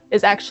wall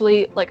is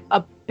actually like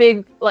a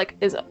big, like,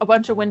 is a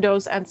bunch of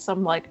windows and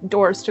some like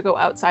doors to go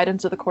outside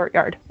into the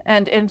courtyard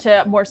and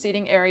into more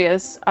seating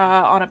areas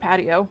on a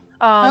patio.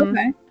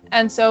 Okay.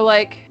 And so,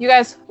 like, you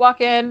guys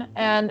walk in,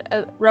 and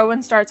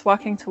Rowan starts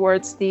walking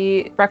towards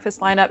the breakfast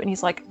lineup, and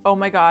he's like, "Oh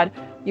my god,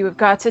 you have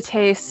got to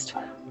taste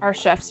our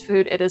chef's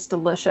food. It is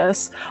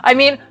delicious." I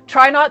mean,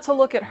 try not to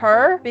look at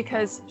her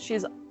because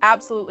she's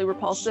absolutely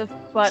repulsive,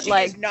 but She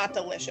like, is not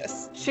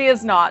delicious. she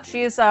is not.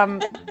 She's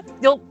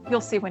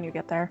you'll see when you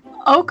get there.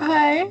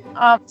 Okay.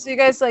 So you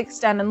guys like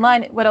stand in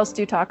line. What else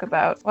do you talk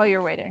about while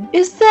you're waiting?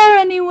 Is there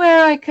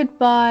anywhere I could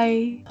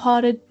buy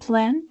potted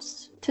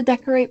plants to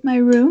decorate my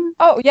room?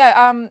 Oh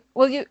yeah.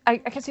 Well, I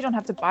guess you don't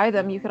have to buy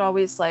them. You could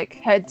always like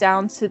head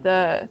down to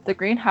the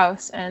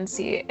greenhouse and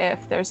see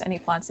if there's any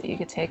plants that you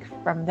could take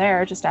from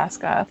there. Just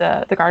ask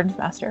the gardens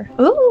master.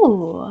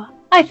 Ooh,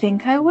 I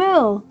think I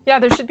will. Yeah,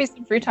 there should be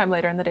some free time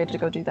later in the day to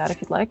go do that if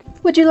you'd like.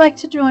 Would you like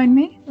to join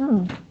me?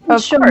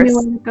 Of Show course. me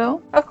where to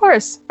go. Of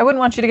course. I wouldn't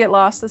want you to get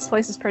lost. This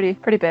place is pretty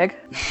big.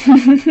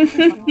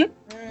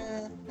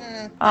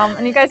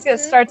 And you guys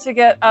start to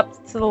get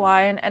up to the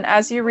line, and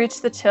as you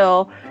reach the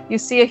till, you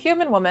see a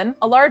human woman,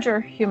 a larger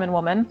human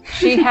woman.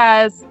 She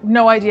has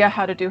no idea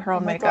how to do her Oh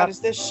own my makeup. god, is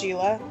this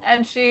Sheila?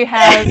 And she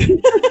has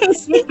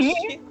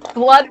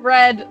blood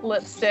red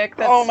lipstick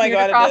that's Oh my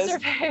smeared god, across it is.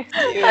 her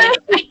face.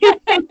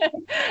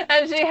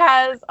 And she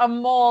has a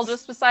mole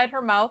just beside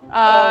her mouth.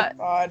 Oh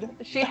god.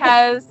 She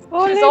has,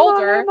 she's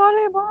older,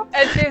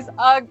 and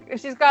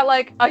she's got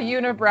like a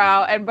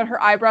unibrow, but her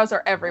eyebrows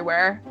are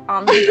everywhere.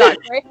 She's got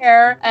gray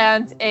hair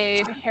and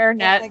a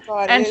hairnet, Oh my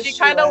god, and it is she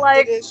kind of Sheila.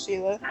 like It is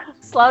Sheila.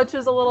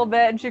 slouches a little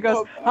bit, and she goes,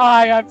 Oh,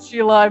 "Hi, I'm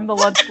Sheila. I'm the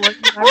lunch lady.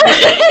 I'm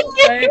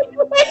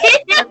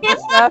the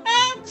chef."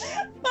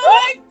 Oh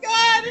my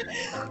god!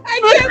 I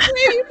can't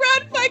believe you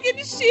brought fucking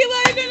Sheila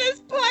into this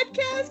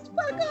podcast.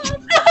 Fuck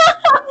off.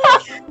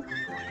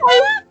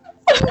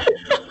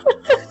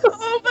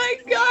 Oh my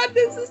god,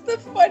 this is the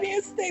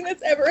funniest thing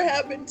that's ever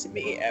happened to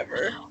me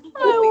ever.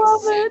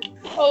 Holy shit.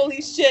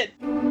 Holy shit.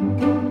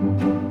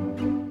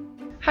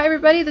 Hi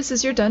everybody, this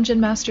is your Dungeon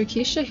Master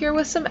Keisha here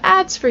with some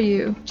ads for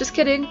you. Just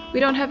kidding,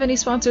 we don't have any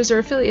sponsors or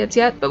affiliates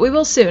yet, but we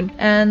will soon.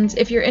 And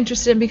if you're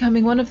interested in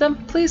becoming one of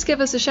them, please give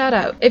us a shout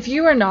out. If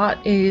you are not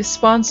a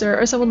sponsor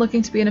or someone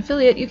looking to be an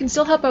affiliate, you can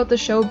still help out the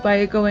show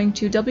by going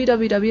to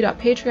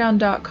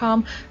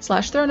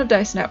www.patreon.com/Throne of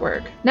Dice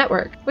Network.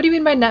 Network? What do you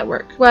mean by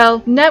network?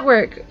 Well,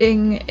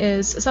 networking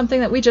is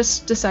something that we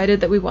just decided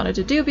that we wanted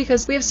to do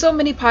because we have so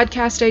many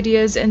podcast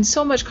ideas and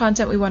so much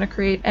content we want to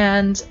create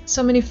and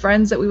so many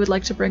friends that we would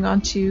like to bring on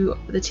to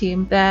the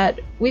team that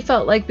we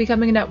felt like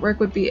becoming a network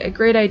would be a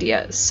great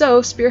idea.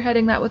 So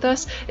spearheading that with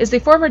us is the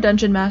former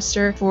dungeon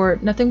master for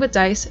Nothing But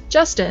Dice,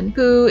 Justin,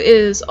 who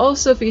is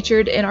also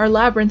featured in our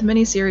Labyrinth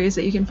miniseries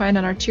that you can find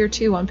on our tier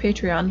 2 on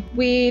Patreon.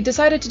 We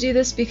decided to do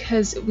this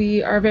because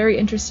we are very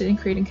interested in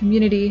creating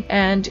community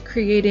and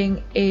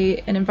creating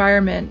an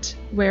environment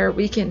where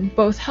we can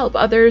both help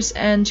others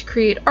and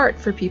create art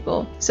for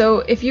people. So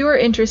if you are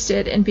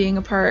interested in being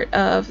a part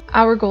of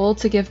our goal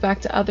to give back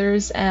to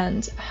others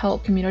and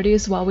help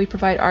communities while we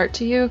provide art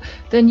to you,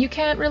 then you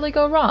can't really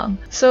go wrong.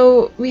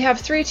 So we have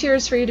 3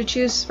 tiers for you to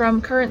choose from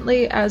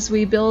currently. As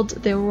we build,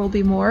 there will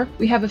be more.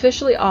 We have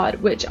Officially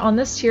Odd, which on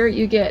this tier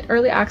you get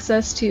early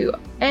access to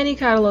any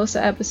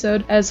Catalosa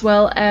episode, as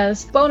well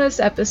as bonus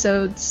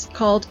episodes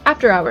called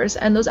After Hours.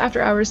 And those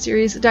After Hours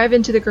series dive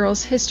into the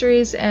girls'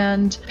 histories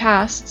and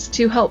pasts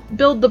to help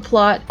build the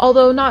plot,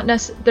 although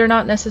they're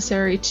not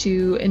necessary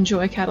to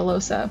enjoy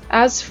Catalosa.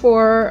 As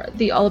for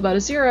the All About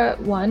Azira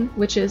one,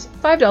 which is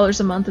 $5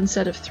 a month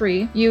instead of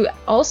 $3, you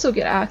also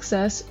get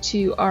access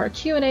to our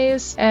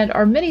Q&As and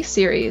our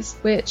mini-series,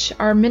 which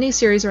our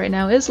mini-series right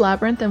now is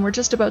Labyrinth, and we're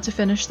just about to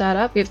finish that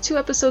up. We have 2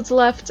 episodes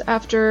left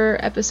after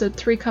episode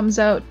 3 comes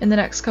out in the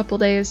next couple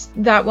days.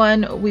 That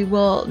one we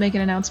will make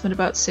an announcement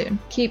about soon.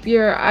 Keep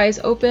your eyes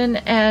open,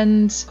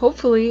 and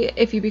hopefully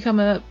if you become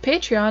a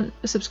Patreon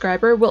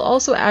subscriber, we'll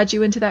also add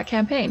you into that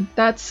campaign.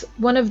 That's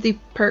one of the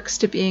perks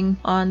to being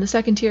on the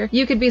second tier.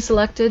 You could be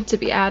selected to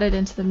be added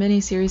into the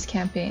mini-series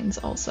campaigns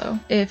also,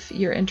 if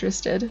you're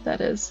interested,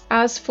 that is.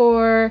 As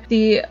for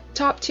the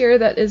top tier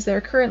that is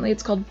there currently,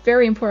 it's called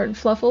Very Important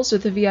Fluffles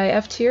with the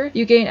VIF tier.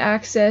 You gain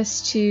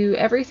access to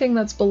everything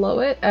that's below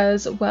it,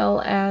 as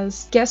well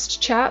as guest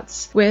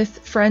chats with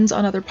friends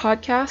on other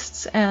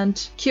podcasts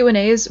and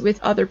Q&As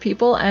with other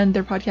people and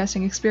their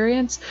podcasting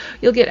experience.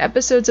 You'll get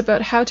episodes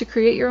about how to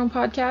create your own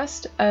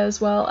podcast, as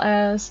well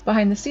as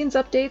behind the scenes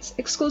updates,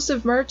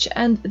 exclusive merch,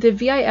 and the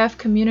VIF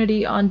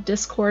community on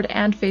Discord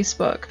and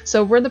Facebook.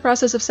 So we're in the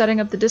process of setting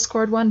up the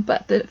Discord one,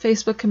 but the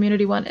Facebook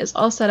community one is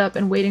all set up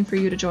and waiting for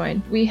you to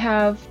join. We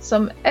have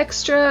some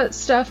extra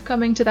stuff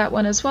coming to that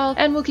one as well,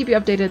 and we'll keep you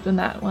updated when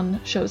that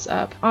one shows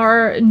up.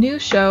 Our new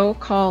show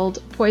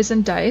called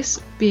Poison Dice,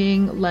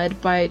 being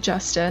led by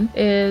Justin,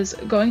 is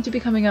going to be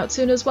coming out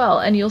soon as well,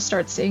 and you'll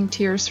start seeing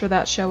tiers for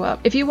that show up.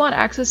 If you want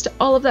access to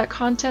all of that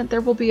content,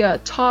 there will be a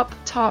top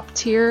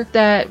tier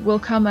that will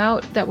come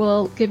out that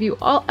will give you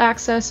all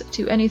access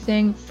to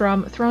anything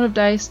from Throne of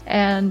Dice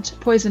and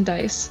Poison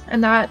Dice,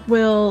 and that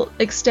will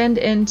extend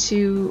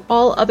into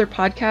all other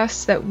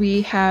podcasts that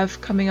we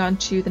have coming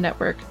onto the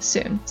network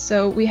soon.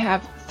 So we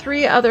have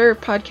 3 other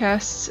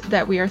podcasts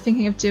that we are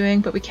thinking of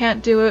doing, but we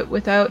can't do it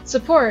without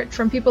support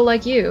from people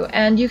like you.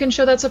 And you can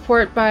show that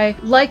support by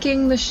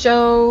liking the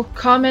show,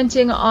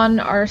 commenting on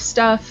our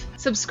stuff,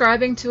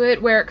 subscribing to it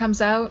where it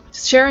comes out,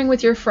 sharing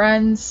with your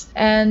friends,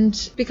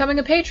 and becoming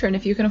a patron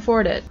if you can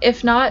afford it.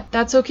 If not,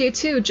 that's okay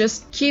too.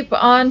 Just keep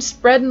on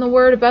spreading the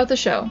word about the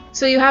show.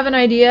 So you have an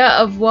idea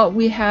of what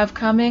we have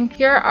coming.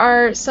 Here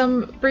are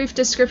some brief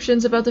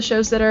descriptions about the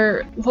shows that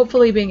are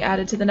hopefully being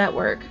added to the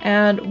network.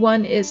 And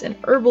one is an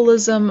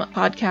herbalism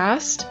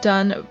podcast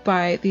done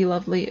by the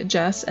lovely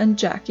Jess and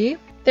Jackie.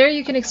 There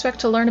you can expect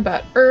to learn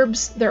about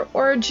herbs, their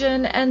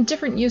origin, and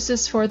different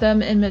uses for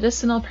them in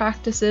medicinal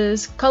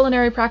practices,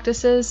 culinary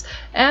practices,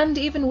 and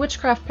even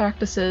witchcraft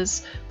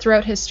practices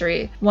throughout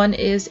history. One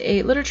is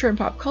a literature and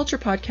pop culture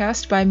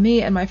podcast by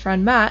me and my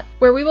friend Matt,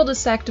 where we will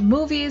dissect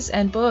movies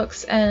and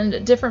books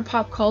and different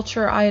pop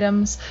culture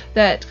items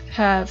that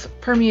have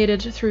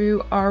permeated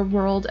through our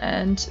world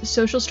and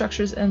social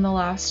structures in the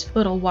last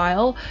little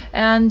while,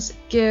 and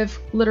give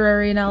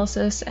literary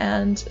analysis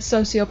and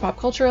socio-pop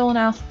cultural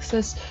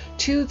analysis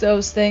to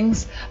those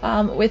things,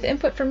 with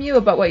input from you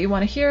about what you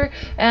want to hear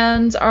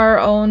and our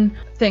own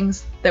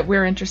things that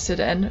we're interested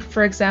in.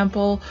 For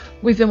example,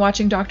 we've been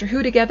watching Doctor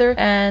Who together,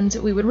 and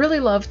we would really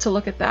love to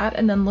look at that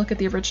and then look at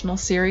the original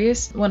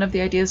series. One of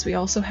the ideas we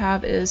also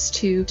have is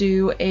to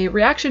do a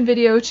reaction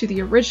video to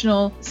the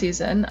original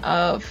season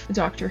of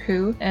Doctor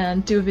Who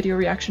and do a video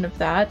reaction of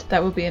that.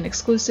 That will be an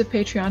exclusive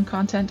Patreon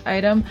content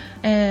item.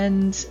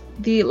 And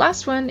the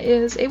last one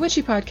is a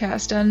witchy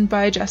podcast done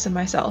by Jess and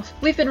myself.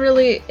 We've been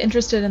really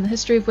interested in the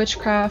history of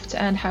witchcraft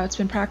and how it's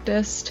been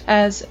practiced.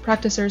 As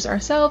practicers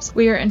ourselves,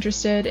 we are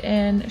interested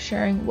in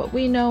sharing what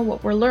we know,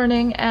 what we're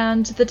learning,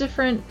 and the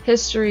different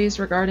histories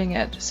regarding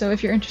it. So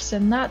if you're interested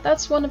in that,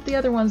 that's one of the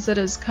other ones that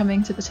is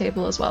coming to the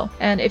table as well.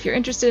 And if you're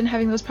interested in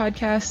having those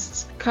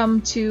podcasts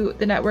come to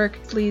the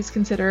network, please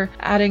consider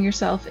adding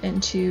yourself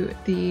into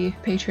the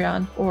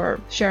Patreon or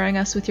sharing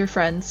us with your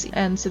friends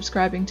and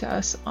subscribing to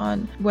us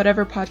on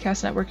whatever podcast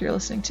network you're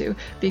listening to,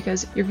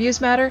 because your views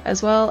matter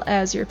as well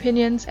as your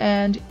opinions,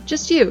 and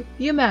just you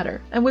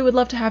matter, and we would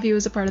love to have you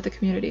as a part of the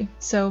community.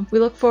 So we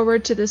look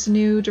forward to this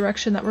new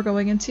direction that we're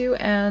going into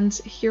and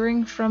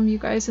hearing from you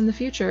guys in the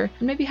future,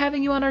 and maybe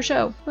having you on our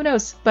show. Who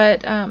knows?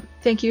 But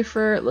thank you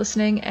for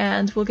listening,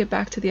 and we'll get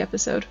back to the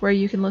episode where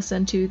you can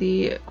listen to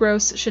the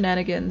gross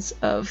shenanigans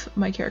of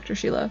my character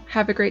Sheila.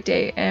 Have a great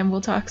day, and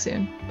we'll talk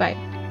soon. Bye.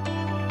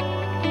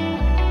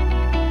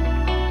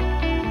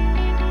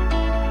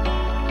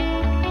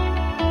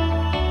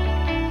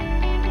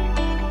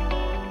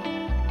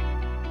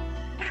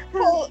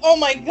 Oh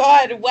my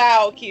god,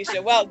 wow,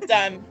 Keisha, well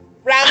done.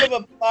 Round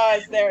of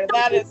applause there.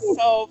 That is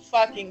so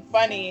fucking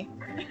funny.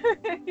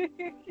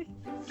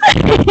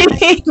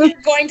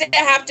 I'm going to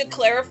have to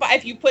clarify,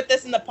 if you put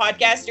this in the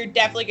podcast, you're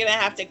definitely going to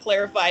have to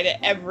clarify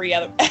to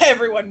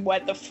everyone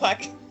what the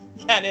fuck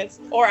Janice.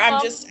 Or I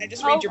just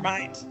read your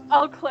mind.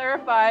 I'll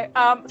clarify.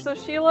 So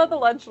Sheila, the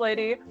lunch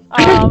lady,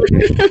 I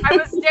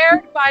was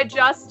dared by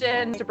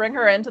Justin to bring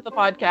her into the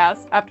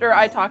podcast after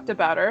I talked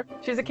about her.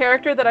 She's a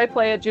character that I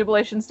play at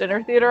Jubilation's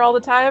Dinner Theater all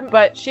the time,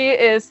 but she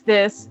is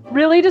this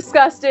really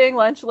disgusting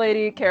lunch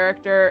lady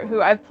character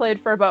who I've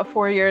played for about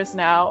 4 years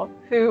now,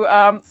 who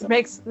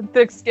makes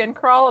the skin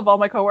crawl of all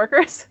my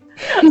coworkers.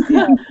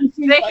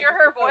 They hear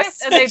her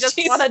voice and they just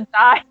want to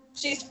die.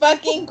 She's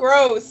fucking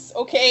gross,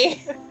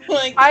 okay?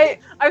 Like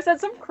I've said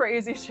some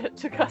crazy shit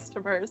to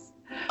customers.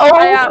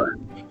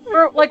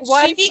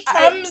 She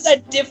becomes a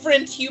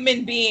different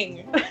human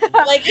being.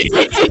 Like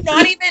it's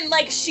not even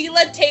like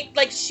Sheila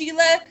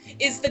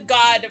is the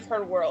god of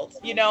her world,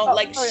 you know?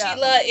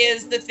 Sheila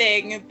is the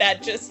thing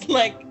that just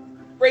like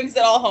brings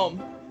it all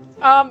home.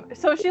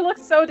 So she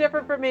looks so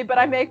different from me, but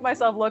I make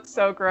myself look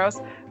so gross.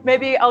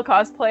 Maybe I'll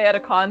cosplay at a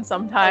con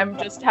sometime,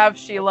 just have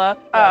Sheila.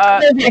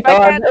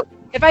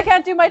 If I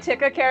can't do my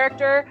Tikka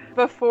character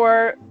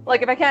before,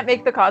 like if I can't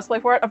make the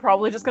cosplay for it, I'm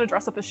probably just gonna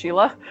dress up as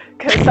Sheila,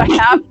 because I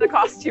have the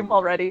costume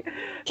already.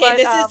 Okay,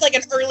 this is like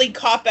an early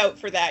cop-out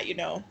for that, you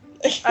know.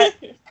 I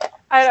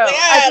know.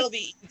 It'll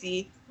be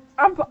easy.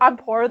 I'm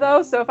poor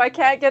though, so if I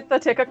can't get the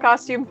Tikka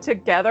costume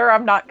together,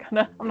 I'm not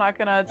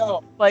gonna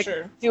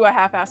do a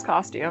half-ass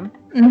costume.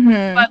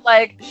 Mm-hmm. But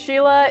like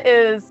Sheila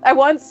is,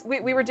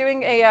 we were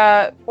doing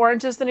a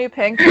Orange is the New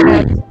Pink,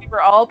 and we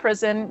were all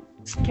prison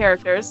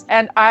characters,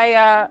 and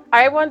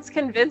I once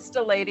convinced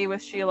a lady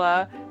with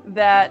Sheila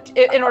that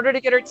in order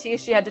to get her tea,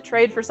 she had to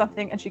trade for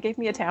something, and she gave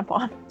me a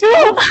tampon.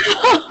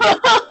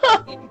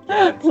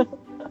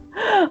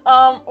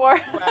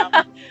 Wow.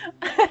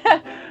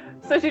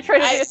 So she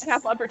traded me a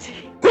tampon for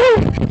tea.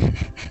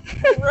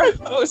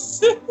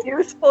 Gross.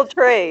 Useful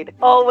trade.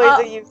 Always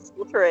a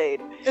useful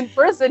trade. In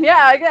prison,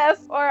 yeah, I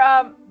guess. Or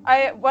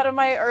one of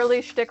my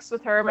early shticks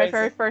with her, my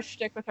very first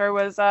shtick with her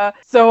was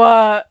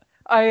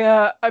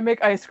I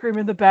make ice cream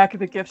in the back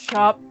of the gift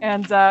shop,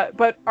 and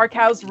but our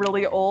cow's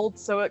really old,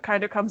 so it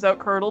kind of comes out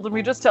curdled, and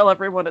we just tell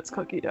everyone it's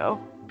cookie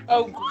dough.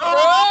 Oh,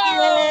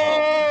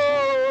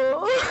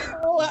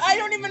 I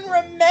don't even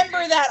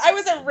remember that. I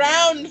was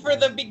around for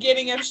the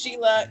beginning of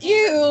Sheila.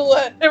 Ew.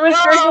 It was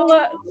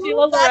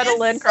Sheila Loretta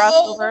Lynn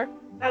crossover.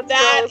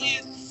 That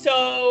is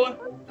so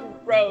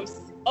gross.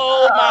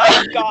 Oh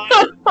my god.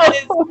 That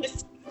is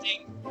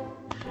disgusting.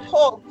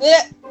 Oh,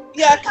 yeah.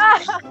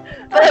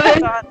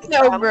 That is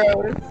so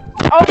gross.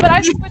 Oh, but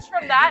I switched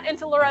from that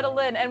into Loretta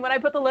Lynn, and when I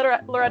put the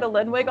Loretta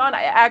Lynn wig on,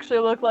 I actually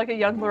look like a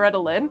young Loretta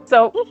Lynn.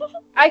 So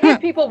I gave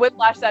people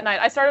whiplash that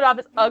night. I started off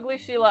as ugly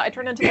Sheila, I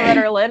turned into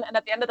Loretta Lynn, and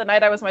at the end of the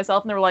night I was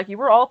myself, and they were like, "You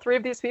were all three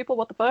of these people?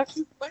 What the fuck?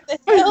 What the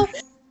hell?"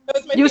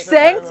 You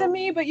sang to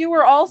me, but you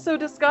were also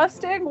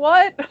disgusting?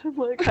 What?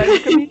 Like, kind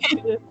of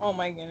comedian. Oh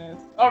my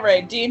goodness.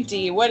 Alright,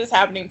 D&D, what is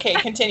happening? Okay,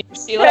 continue.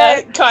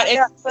 Sheila,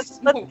 let's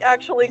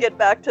actually get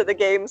back to the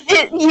games.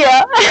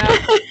 Yeah.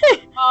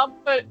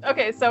 But,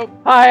 okay, so,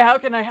 hi, how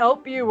can I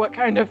help you? What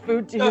kind of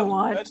food do you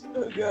want?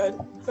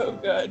 So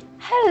good.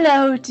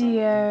 Hello,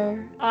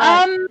 dear.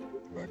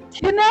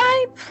 Can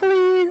I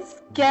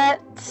please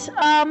get,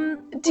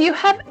 do you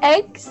have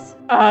eggs?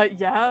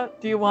 Yeah.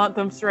 Do you want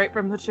them straight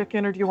from the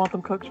chicken, or do you want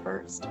them cooked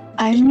first?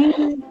 I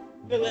mean,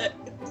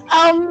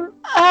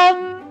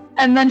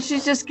 and then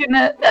she's just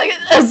gonna,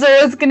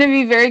 Azura's gonna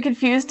be very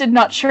confused and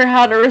not sure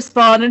how to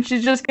respond, and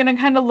she's just gonna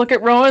kind of look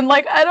at Rowan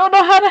like, I don't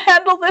know how to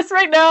handle this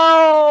right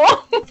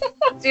now.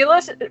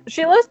 Sheila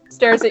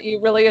stares at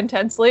you really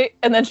intensely,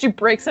 and then she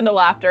breaks into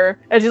laughter,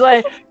 and she's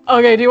like,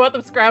 okay, do you want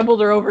them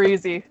scrambled or over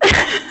easy?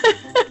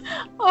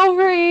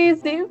 Over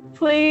easy,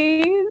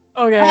 please.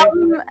 Okay.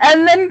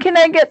 And then can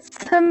I get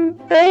some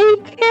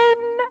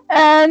bacon?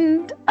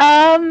 And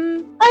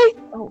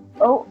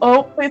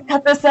please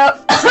cut this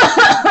out.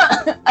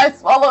 I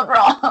swallowed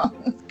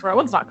wrong.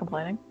 Rowan's not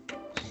complaining.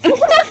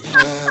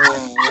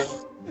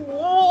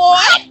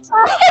 What?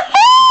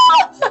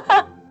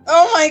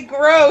 Oh my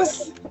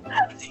gross.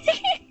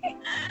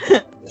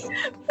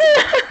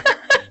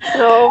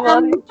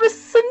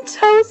 Just some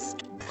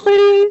toast,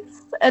 please.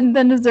 And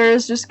then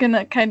Azura's just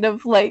gonna kind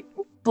of like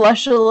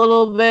blush a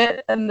little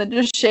bit and then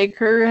just shake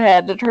her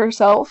head at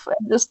herself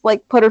and just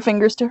like put her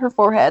fingers to her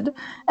forehead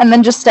and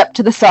then just step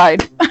to the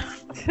side.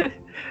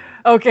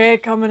 Okay,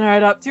 coming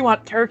right up. Do you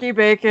want turkey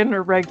bacon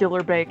or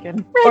regular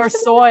bacon? Or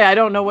soy? I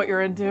don't know what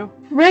you're into.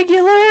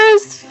 Regular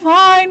is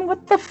fine.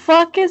 What the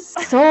fuck is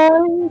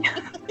soy?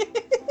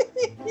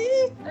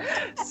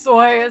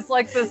 Soy is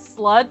like this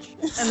sludge,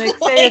 and they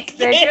say it's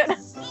bacon.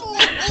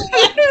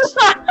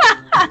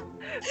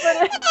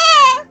 But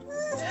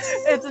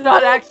it's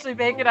not actually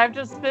bacon. I've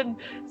just been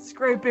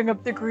scraping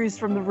up the grease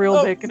from the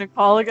real bacon and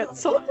calling it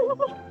soy.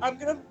 I'm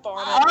gonna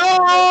barn it.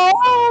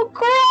 Oh,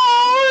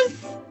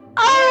 gross!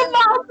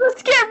 I'll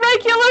just get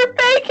regular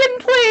bacon,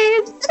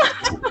 please.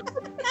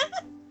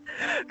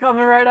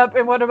 Coming right up.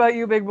 And what about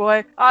you, big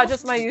boy?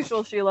 Just my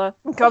usual Sheila.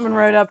 I'm coming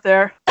right up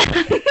there.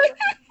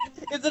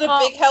 Is it a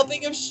big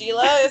helping of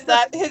Sheila? Is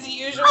that his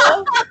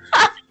usual?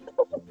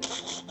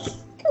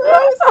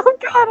 Oh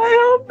god, I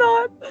hope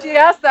not. She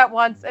asked that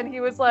once, and he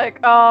was like,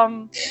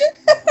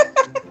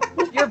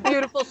 You're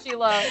beautiful,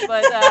 Sheila,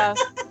 but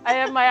I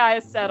have my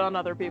eyes set on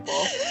other people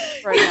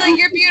right He's now. like,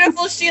 you're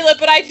beautiful, Sheila,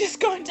 but I just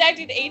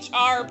contacted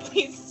HR.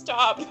 Please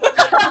stop.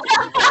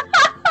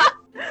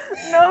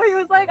 No, he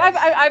was like,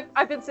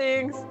 I've been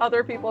seeing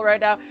other people right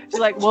now. She's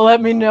like, well,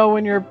 let me know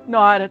when you're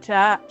not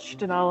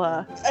attached, and I'll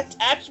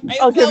Attach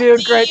myself I'll give you a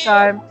to great you.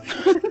 time.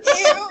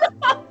 Ew.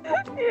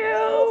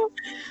 Ew.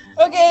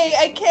 Okay,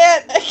 I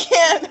can't.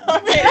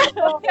 Alright.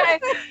 Okay.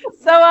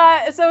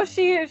 So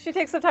she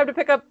takes some time to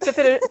pick up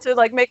to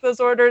like make those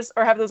orders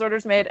or have those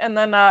orders made, and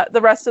then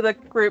the rest of the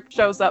group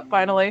shows up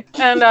finally,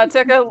 and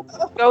Tika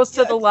goes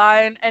to the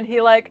line, and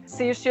he like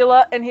sees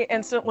Sheila, and he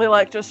instantly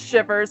like just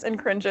shivers and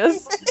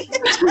cringes,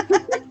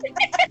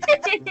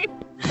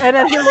 and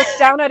then he looks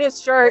down at his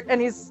shirt,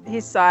 and he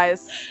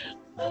sighs.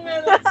 Oh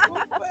man, that's so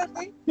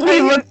funny.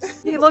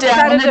 He looks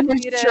down at it in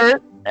his defeated.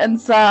 shirt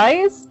and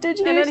sighs. Did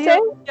you And then say?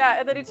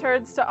 and then he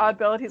turns to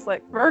Oddbell and he's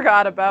like,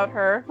 forgot about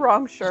her.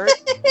 Wrong shirt.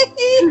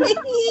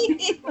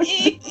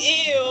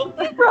 Ew.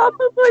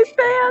 Probably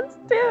fans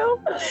too.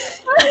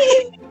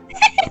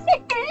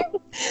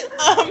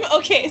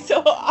 Okay,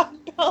 so Oddbell.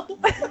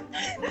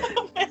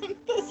 Oh man,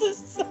 this is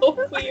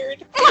so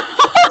weird.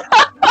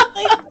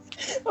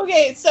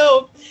 Okay,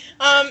 so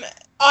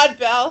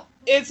Oddbell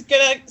is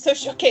gonna so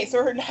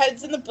her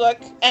head's in the book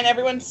and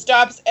everyone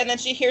stops and then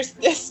she hears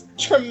this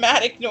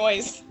dramatic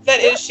noise that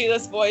is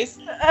Sheila's voice.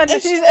 And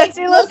Sheila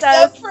Sheila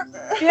says,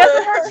 she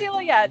hasn't her. heard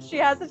Sheila yet. She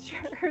hasn't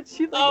heard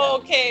Sheila Oh,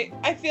 yet. okay.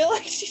 I feel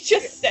like she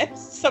just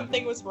sensed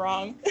something was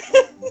wrong.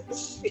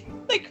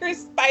 Like her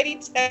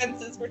spidey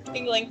senses were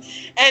tingling,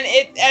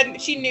 and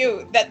she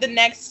knew that the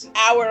next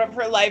hour of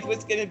her life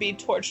was gonna be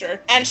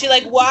torture. And she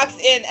like walks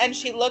in and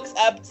she looks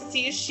up,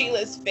 sees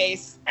Sheila's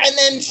face, and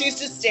then she's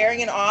just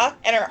staring in awe,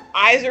 and her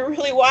eyes are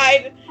really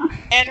wide,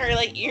 and her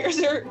like ears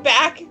are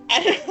back,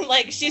 and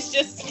like she's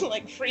just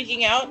like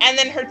freaking out. And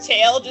then her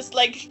tail just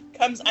like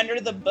comes under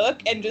the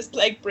book and just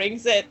like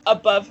brings it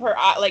above her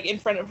eye, like in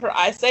front of her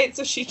eyesight,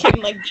 so she can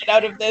like get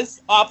out of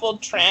this awful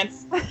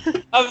trance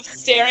of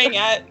staring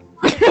at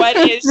what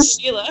is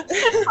Sheila.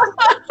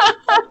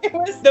 It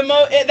was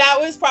that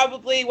was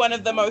probably one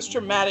of the most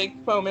traumatic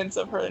moments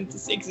of her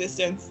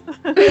existence.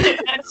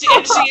 And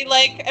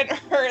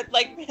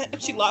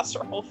she lost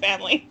her whole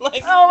family.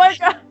 Like, Oh my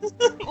god.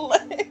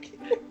 like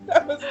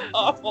that was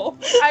awful.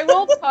 I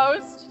will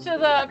post to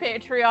the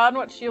Patreon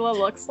what Sheila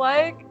looks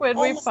like when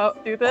we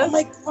do this. Oh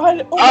my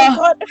god! Oh my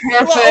god!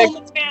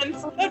 Sheila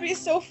OnlyFans. That'd be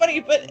so funny.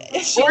 But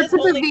Sheila's to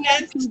the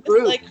OnlyFans is VIP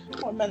group. like,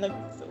 oh man, that'd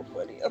be so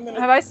funny.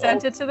 Have I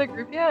sent it to the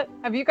group yet?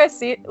 Have you guys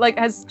seen? Like,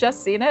 has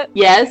Jess seen it?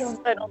 Yes,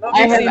 I don't know.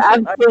 I You've have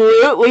seen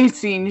absolutely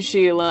seen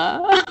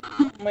Sheila.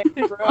 Oh my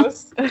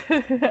gross.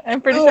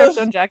 I'm pretty sure I've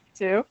shown Jackie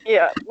too.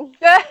 Yeah.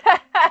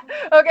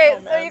 Okay, Oh,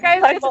 so man. you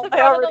guys get to the I front of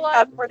the already line.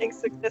 have morning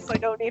sickness. I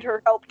don't need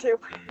her help too.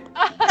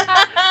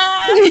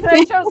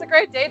 I chose a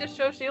great day to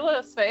show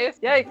Sheila's face.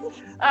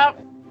 Yikes.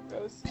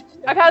 Gross.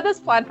 I've had this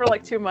planned for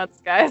like 2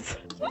 months, guys.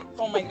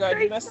 Oh my god,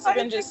 you must have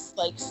been just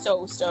like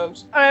so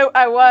stoked.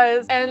 I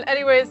was. And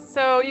anyways,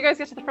 so you guys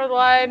get to the front of the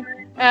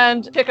line,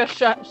 and Chika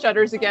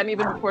shudders again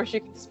even before she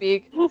can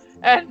speak.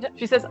 And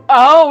she says,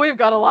 oh, we've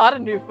got a lot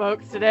of new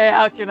folks today.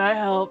 How can I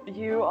help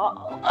you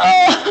all?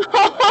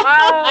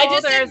 I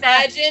just there's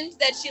imagined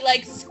that she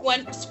like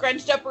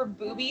scrunched up her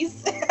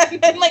boobies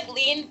and then like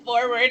leaned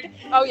forward.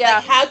 Oh, yeah.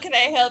 Like, how can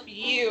I help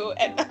you?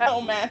 And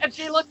oh man. And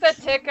she looks at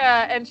Tika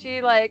and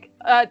she like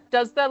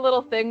does that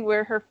little thing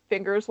where her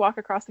fingers walk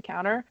across the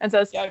counter and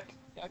says, Yuck,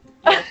 yuck,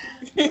 yuck.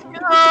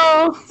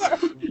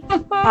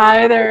 "Oh,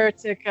 hi there,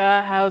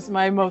 Tika. How's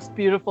my most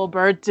beautiful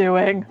bird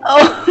doing?"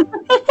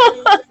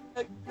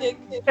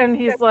 And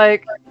he's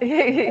like,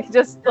 he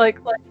just like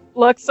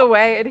looks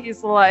away and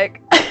he's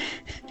like,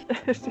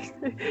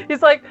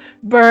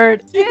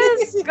 bird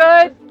is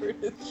good.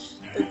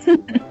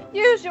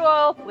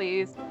 Usual,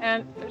 please.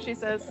 And she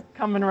says,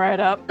 coming right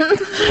up.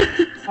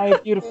 My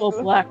beautiful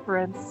black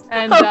prince.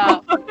 And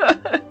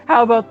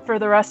how about for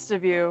the rest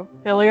of you?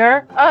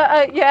 Hillier?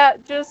 Yeah,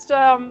 just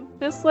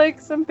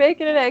like some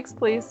bacon and eggs,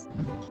 please.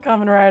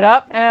 Coming right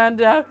up. And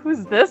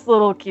who's this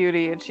little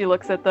cutie? And she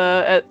looks at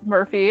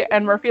Murphy,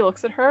 and Murphy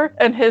looks at her,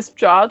 and his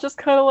jaw just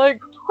kind of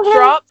like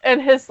drops,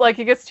 and his like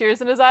he gets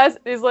tears in his eyes.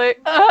 And he's like,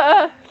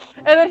 and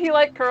then he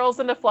like curls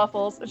into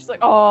fluffles, and she's like,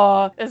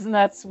 oh, isn't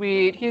that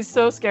sweet? He's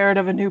so scared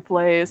of a new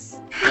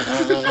place.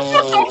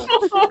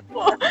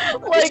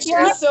 Like,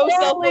 you're so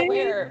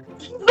self-aware.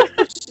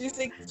 She's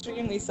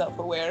extremely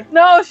self-aware.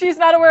 No, she's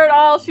not aware at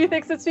all. She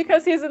thinks it's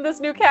because he's in this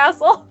new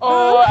castle.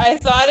 Oh, I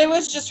thought it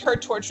was just her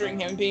torturing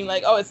him, being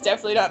like, oh, it's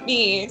definitely not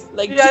me.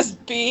 Like, Yes.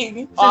 just being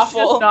She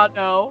awful. does not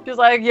know. She's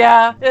like,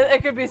 yeah,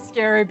 it could be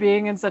scary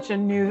being in such a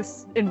new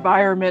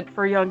environment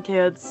for young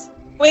kids.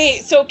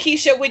 Wait, so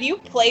Keisha, when you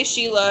play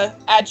Sheila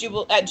at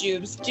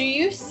Jubes, do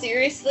you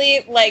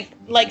seriously, like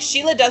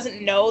Sheila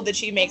doesn't know that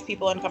she makes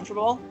people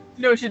uncomfortable?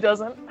 No, she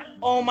doesn't.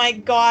 Oh my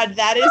god,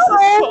 that is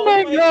Oh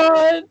my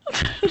god.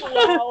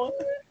 Wow.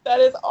 That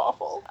is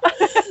awful.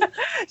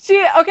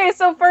 Okay,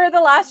 so for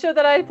the last show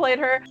that I played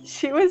her,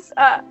 she's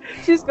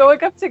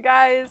going up to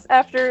guys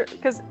after,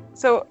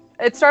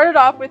 It started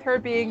off with her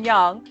being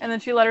young, and then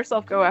she let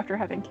herself go after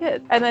having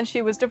kids. And then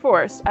she was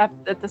divorced at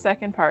the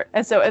second part.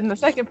 And so in the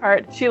second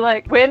part, she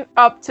like went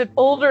up to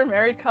older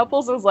married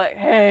couples and was like,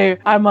 hey,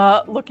 I'm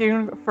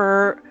looking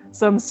for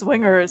some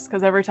swingers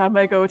because every time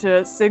I go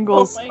to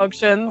singles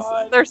functions,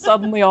 they're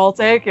suddenly all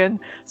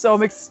taken. So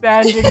I'm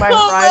expanding my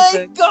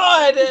horizon.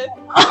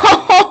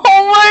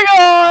 Oh my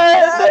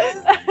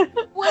god!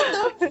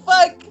 What the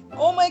fuck?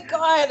 Oh my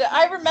god!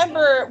 I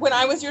remember when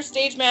I was your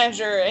stage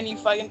manager and you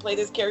fucking played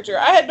this character.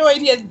 I had no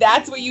idea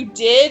that's what you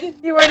did.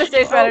 You were the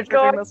stage manager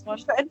during this one.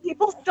 And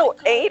people still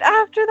ate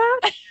after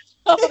that?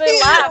 Oh, they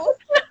laughed.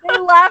 They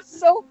laughed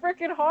so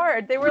freaking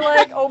hard. They were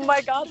like, "Oh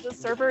my god, this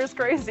server is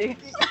crazy."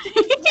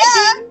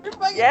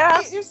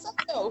 You're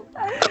psycho.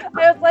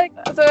 I was like,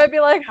 so I'd be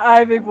like,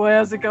 "Hi, big boy,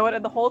 how's it going?"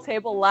 And the whole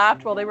table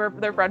laughed while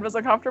their friend was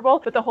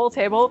uncomfortable, but the whole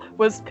table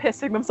was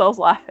pissing themselves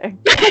laughing.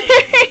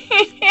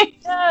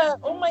 Yeah.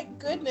 Oh my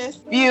goodness.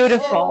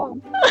 Beautiful.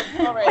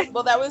 All right.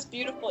 Well, that was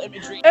beautiful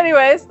imagery.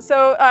 Anyways,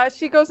 so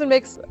she goes and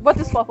makes. What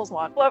does Fluffles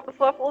want?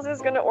 Fluffles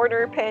is going to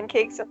order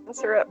pancakes and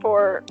syrup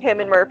for him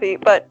and Murphy,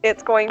 but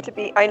it's going to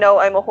be, I know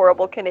I'm a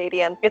horrible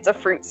Canadian, it's a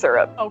fruit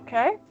syrup.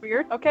 Okay,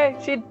 weird. Okay,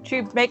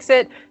 she makes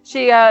it.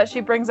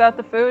 She brings out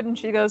the food and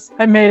she goes,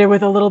 I made it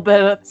with a little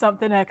bit of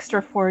something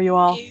extra for you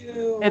all.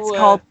 Ew. It's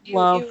called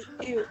love.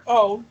 Ew.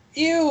 Oh.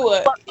 Ew.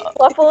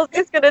 Fluffles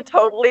is gonna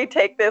totally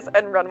take this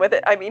and run with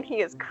it. I mean, he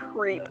is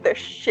creeped the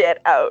shit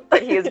out,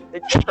 but he is gonna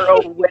give her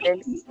a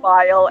winning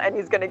smile, and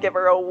he's gonna give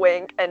her a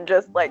wink and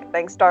just like,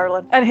 thanks,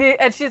 darling.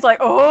 And she's like,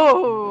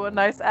 oh, a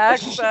nice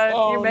accent.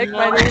 Oh, you make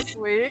no. my day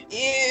sweet.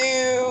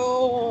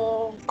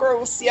 Ew.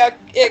 Gross. Yuck.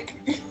 Ick.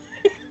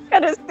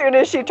 And as soon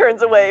as she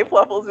turns away,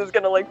 Fluffles is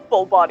gonna like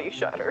full body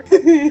shudder.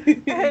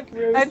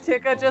 And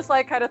Tika just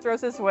like kind of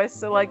throws his voice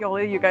so like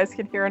only you guys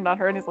can hear and not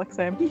her, and he's like,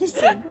 same.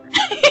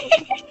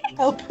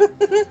 Help.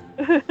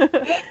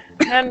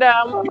 And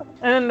oh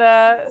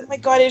my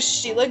god, is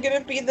Sheila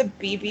gonna be the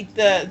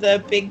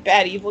big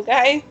bad evil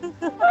guy?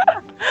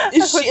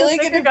 Is Sheila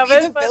gonna be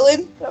the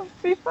villain? That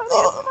would be funny.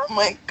 Oh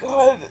my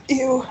god,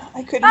 ew,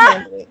 I couldn't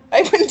handle it.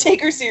 I couldn't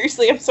take her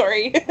seriously, I'm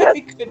sorry.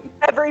 I couldn't.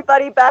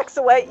 Everybody backs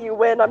away, you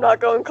win. I'm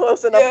not going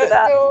close enough to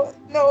that.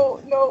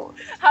 No.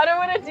 How to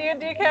win a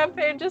D&D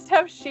campaign, just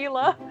have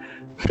Sheila.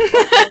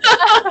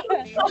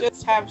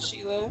 Just have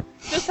Sheila.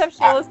 Just have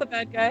Sheila as the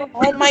bad guy.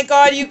 Oh my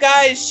god, you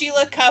guys,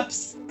 Sheila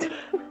cups.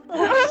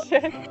 Oh,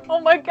 shit.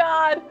 Oh my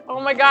god.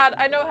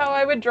 I know how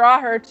I would draw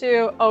her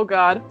too. Oh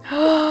god.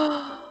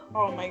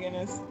 Oh my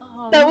goodness.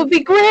 That would be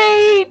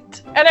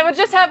great! And it would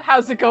just have,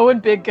 how's it going,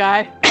 big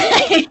guy?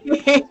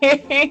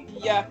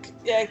 Yuck.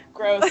 Yeah,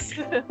 gross.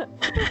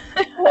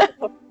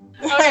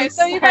 Okay,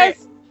 so you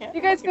guys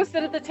go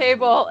sit at the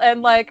table,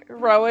 and like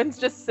Rowan's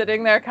just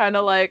sitting there kind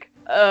of like,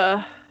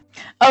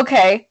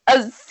 Okay,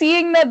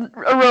 seeing that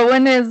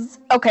Rowan is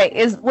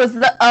was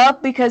the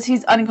up because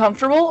he's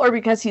uncomfortable or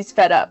because he's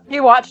fed up?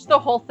 He watched the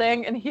whole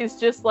thing and he's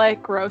just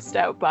like grossed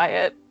out by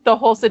it. The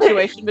whole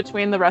situation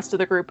between the rest of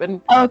the group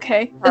and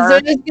okay.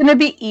 Zona's gonna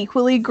be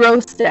equally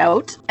grossed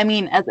out. I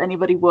mean, as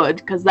anybody would,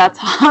 because that's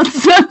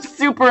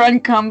super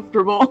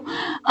uncomfortable.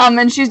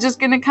 And she's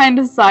just gonna kind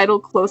of sidle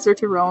closer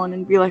to Rowan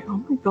and be like,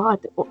 "Oh my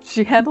god."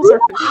 She handles her.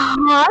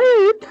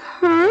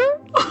 Her.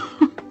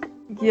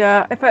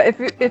 Yeah, if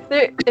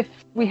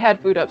we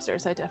had food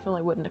upstairs, I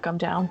definitely wouldn't have come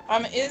down.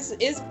 Is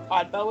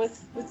Oddbell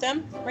with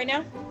them right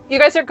now? You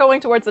guys are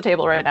going towards the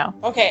table right now.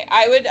 Okay,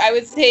 I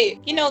would say,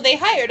 they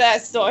hired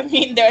us, so I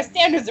mean their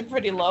standards are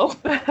pretty low.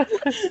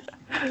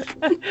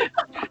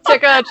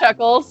 Tika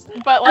chuckles,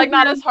 but like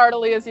not as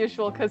heartily as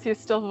usual because he's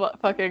still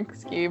fucking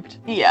skeeved.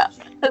 Yeah,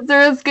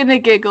 Azura's gonna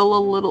giggle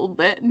a little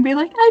bit and be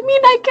like, I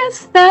mean, I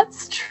guess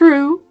that's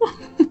true.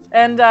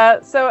 And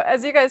so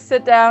as you guys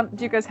sit down,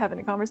 do you guys have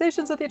any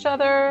conversations with each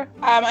other?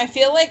 I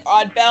feel like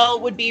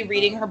Oddbell would be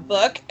reading her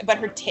book, but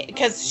her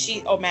because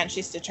she's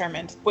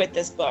determined with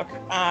this book.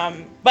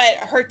 But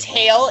her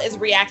tail is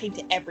reacting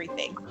to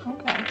everything.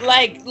 Okay.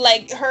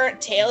 Like her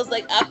tail is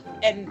like up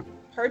and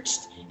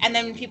perched, and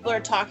then when people are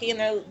talking and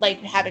they're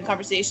like having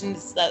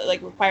conversations that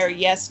like require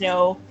yes,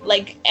 no,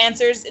 like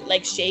answers, it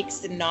like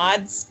shakes and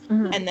nods,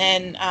 and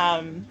then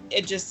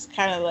it just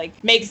kind of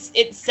like makes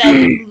itself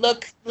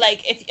look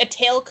like if a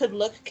tail could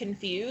look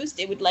confused,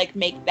 it would like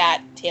make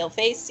that tail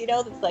face,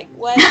 that's like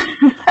what,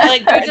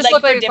 like it just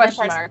look like a different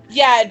question parts. mark.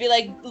 Yeah, it'd be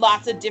like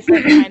lots of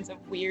different kinds of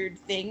weird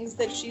things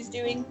that she's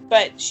doing,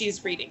 but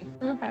she's reading.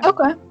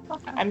 Okay.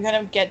 I'm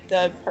gonna get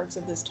the perks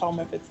of this tome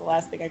if it's the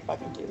last thing I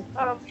fucking do.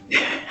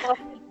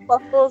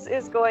 Fluffles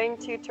is going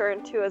to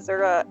turn to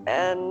Azura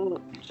and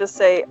just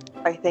say,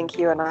 I think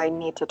you and I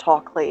need to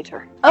talk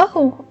later.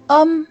 Oh,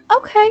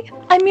 okay.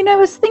 I mean, I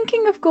was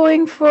thinking of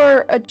going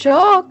for a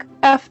jog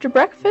after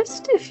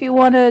breakfast if you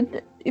want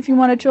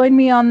to join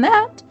me on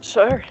that.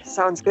 Sure,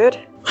 sounds good.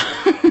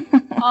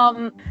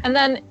 And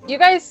then you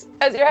guys,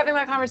 as you're having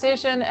that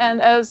conversation,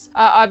 and as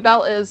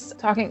Oddbell is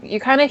talking, you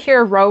kind of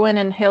hear Rowan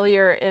and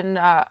Hillier in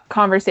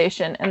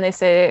conversation, and they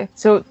say,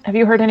 "So, have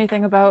you heard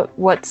anything about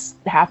what's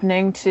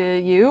happening to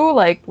you?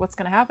 Like, what's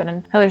going to happen?"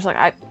 And Hillier's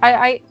like,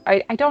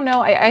 "I don't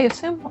know. I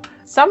assume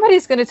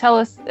somebody's going to tell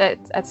us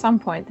at some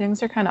point.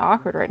 Things are kind of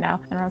awkward right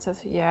now." And Rowan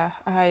says,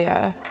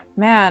 "Yeah,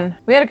 man,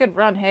 we had a good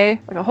run,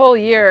 hey? Like a whole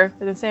year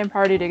at the same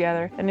party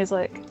together." And he's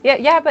like,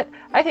 "Yeah, but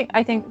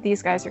I think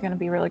these guys are going to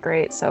be really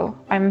great. So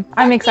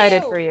I'm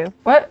excited for you."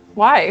 What?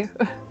 Why?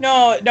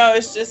 No,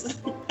 it's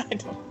just I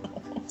don't know.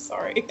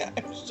 Sorry,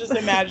 I was just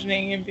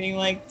imagining and being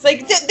like, it's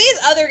like these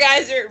other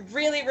guys are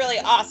really, really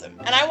awesome,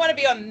 and I want to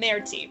be on their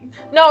team.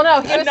 No,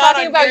 he was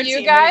talking about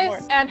you guys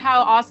anymore. And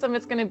how awesome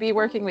it's going to be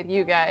working with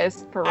you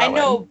guys for Rowan. I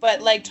know,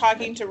 but like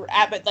talking to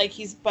Abbott, like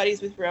he's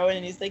buddies with Rowan,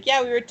 and he's like,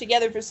 yeah, we were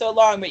together for so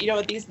long, but you know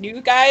what? These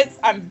new guys,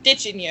 I'm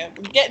ditching you.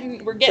 We're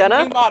getting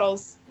Jenna? new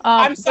models.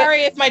 I'm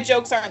sorry if my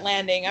jokes aren't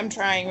landing. I'm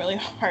trying really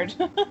hard.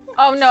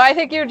 Oh, no, I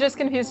think you're just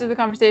confused with the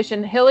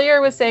conversation.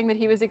 Hillier was saying that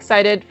he was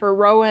excited for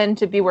Rowan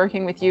to be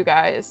working with you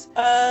guys.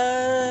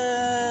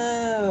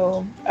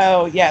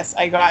 Oh, yes,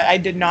 I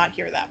did not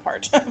hear that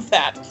part of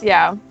that.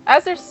 Yeah.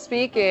 As they're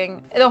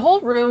speaking, the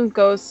whole room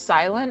goes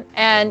silent,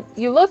 and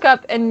you look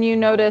up and you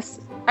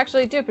notice.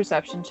 Actually, do a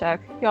perception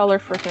check. Y'all are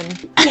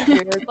freaking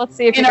weird. Let's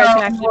see if you guys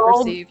can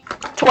actually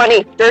perceive.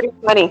 20. Dirty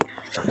 20.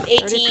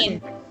 18.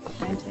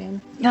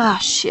 19. Ah,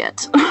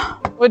 shit.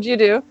 What'd you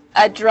do?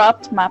 I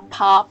dropped my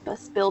pop, I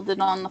spilled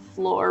it on the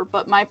floor,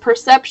 but my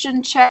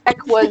perception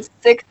check was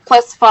 6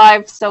 +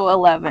 5, so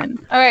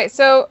 11. Alright,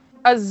 so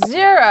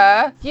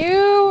Azira,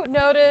 you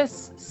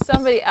notice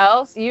somebody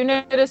else. You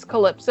notice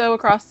Calypso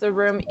across the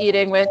room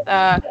eating with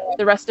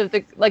the rest of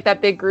the, like,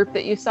 that big group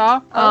that you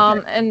saw.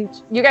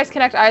 And you guys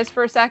connect eyes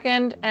for a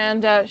second,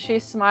 and she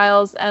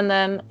smiles and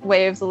then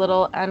waves a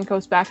little and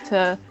goes back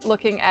to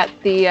looking at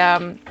the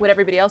what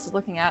everybody else is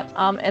looking at.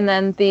 And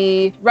then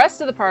the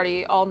rest of the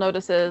party all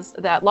notices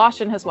that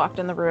Lashin has walked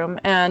in the room,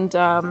 and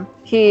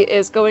he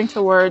is going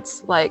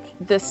towards like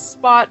this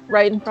spot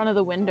right in front of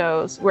the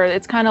windows where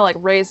it's kind of like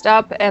raised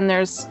up, and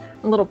there's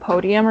a little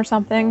podium or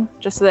something,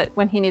 just so that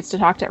when he needs to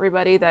talk to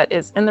everybody that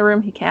is in the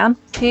room, he can.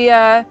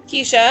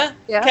 Keisha,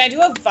 yeah? Can I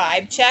do a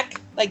vibe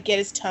check? Like, get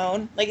his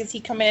tone? Like, is he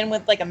coming in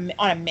with, like, on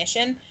a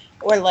mission?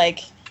 Or,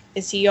 like,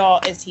 is he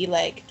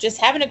like, just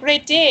having a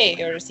great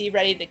day? Or is he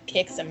ready to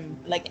kick some,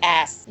 like,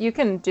 ass? You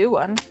can do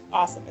one.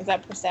 Awesome. Is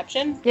that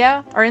perception?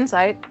 Yeah, or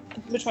insight.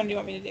 Which one do you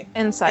want me to do?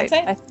 Insight.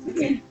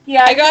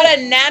 Yeah, I got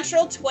a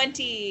natural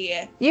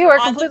 20. You are on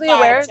the completely vibe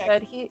aware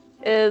check.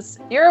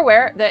 you're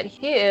aware that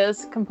he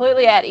is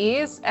completely at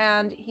ease,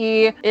 and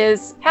he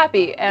is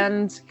happy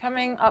and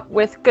coming up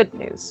with good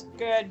news.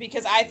 Good,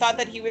 because I thought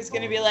that he was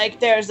going to be like,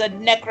 there's a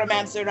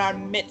necromancer in our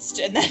midst,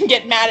 and then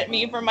get mad at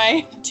me for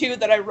my 2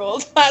 that I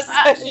rolled last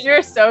session.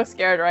 You're so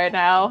scared right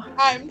now.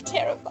 I'm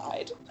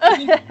terrified.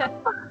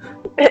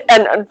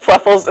 And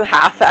Fluffle's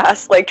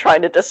half-ass, like,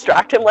 trying to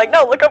distract him, like,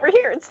 no, look over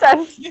here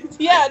instead.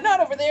 Yeah, not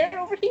over there,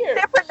 over here.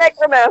 Different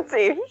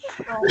necromancy.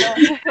 Oh, no.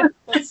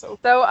 That's so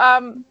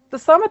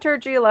does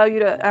thaumaturgy allow you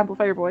to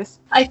amplify your voice?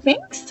 I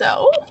think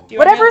so. Do you want me to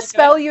Whatever look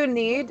spell you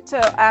need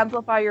to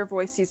amplify your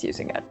voice, he's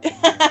using it.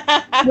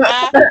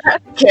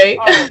 Okay.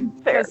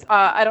 Fair.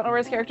 I don't know where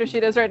his character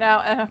sheet is right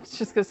now, and I'm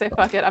just gonna say,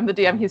 fuck it, I'm the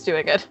DM, he's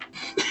doing it.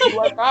 You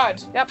are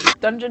God. Yep,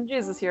 Dungeon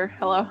Jesus here,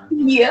 hello.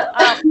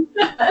 Yeah.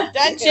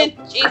 Dungeon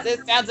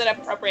Jesus sounds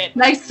inappropriate.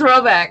 Nice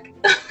throwback.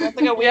 Sounds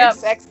like a weird Yep.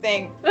 sex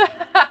thing.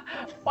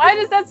 Why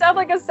does that sound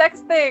like a sex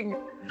thing?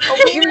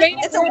 Oh, you made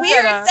it It's a weird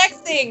Jenna. sex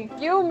thing.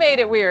 You made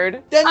it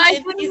weird. I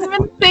Dungeon didn't Jesus.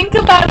 even think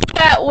about it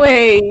that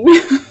way.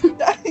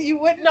 You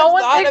wouldn't No have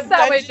one thought thinks of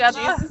that way,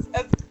 Dungeon Jenna. Jesus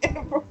as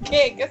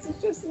okay, I guess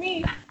it's just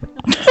me.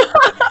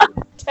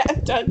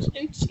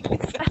 Dungeon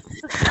Jesus.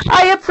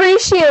 I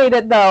appreciate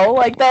it though.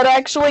 Like that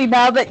actually,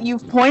 now that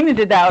you've pointed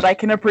it out, I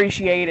can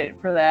appreciate it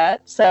for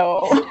that.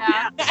 So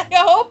Yeah. I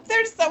hope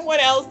there's someone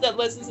else that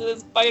listens to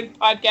this fucking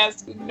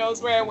podcast who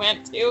knows where I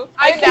went to.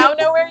 I now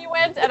know where you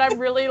went, and I'm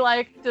really,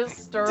 like,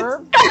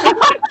 disturbed.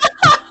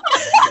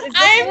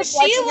 I'm this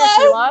like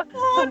Sheila.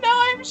 Oh no,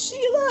 I'm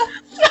Sheila.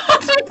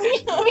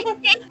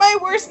 My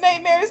worst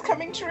nightmare is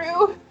coming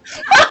true.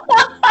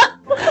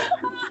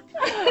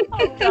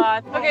 Oh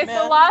god. Okay,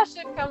 so man.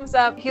 Lashin comes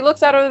up. He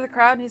looks out over the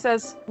crowd and he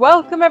says,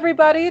 "Welcome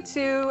everybody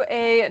to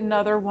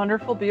another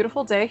wonderful,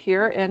 beautiful day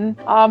here in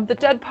the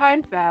Dead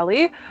Pine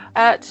Valley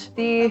at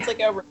the It's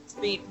like a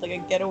retreat, like a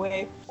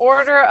getaway.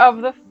 Order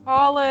of the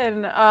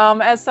Fallen.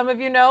 As some of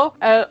you know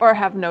or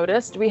have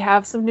noticed, we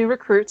have some new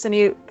recruits," and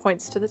he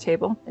points to the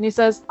table and he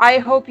says, "I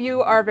hope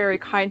you are very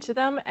kind to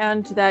them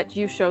and that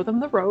you show them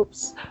the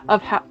ropes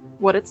of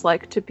what it's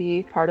like to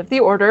be part of the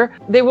Order.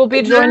 They will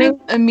be joining."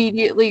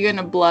 immediately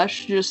gonna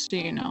blush, just so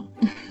you know.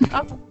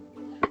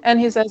 And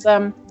he says,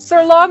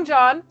 Sir Long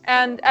John,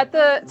 and at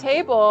the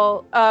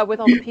table with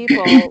all the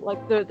people,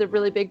 like the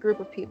really big group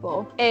of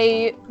people,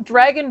 a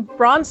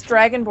bronze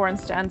dragonborn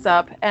stands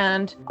up,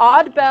 and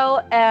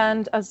Oddbell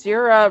and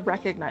Azura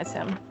recognize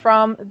him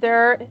from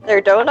their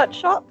donut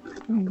shop?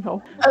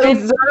 No.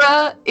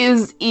 Azura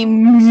is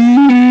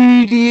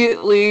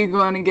immediately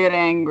going to get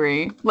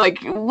angry. Like,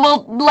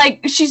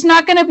 she's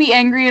not going to be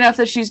angry enough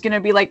that she's going to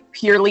be, like,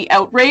 purely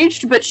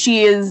outraged, but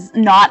she is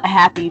not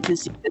happy to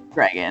see this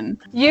dragon.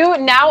 You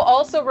now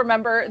also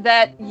remember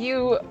that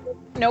you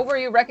know where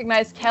you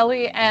recognize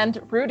Kelly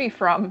and Rudy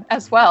from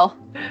as well.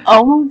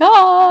 Oh my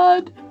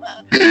god.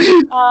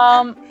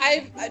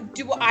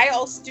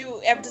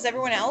 Does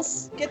everyone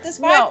else get this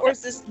vibe? No. Or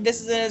is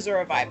this is an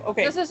Azura vibe?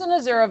 Okay. This is an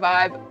Azura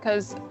vibe,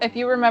 because if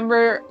you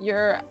remember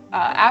your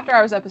After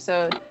Hours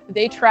episode,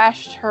 they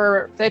trashed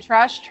her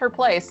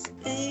place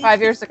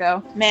 5 years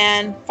ago.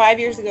 Man, 5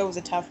 years ago was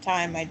a tough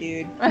time, my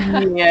dude.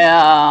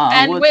 Yeah.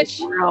 And it was which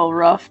a real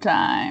rough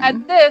time.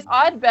 At this,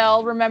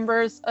 Oddbell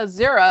remembers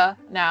Azura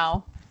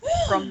now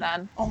from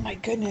then. Oh my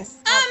goodness.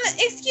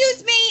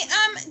 Excuse me,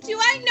 do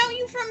I know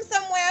you from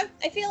somewhere?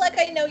 I feel like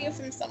I know you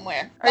from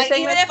somewhere. Are you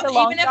saying this to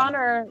Long John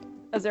or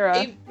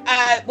Azura?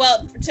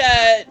 Well,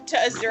 to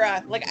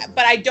Azura,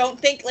 but I don't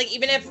think,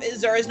 even if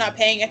Azura's not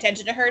paying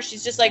attention to her,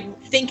 she's just,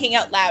 thinking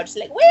out loud. She's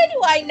like, where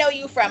do I know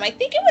you from? I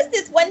think it was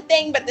this one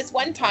thing, but this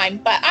one time,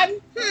 but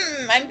I'm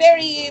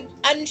very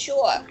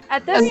unsure.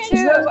 At this,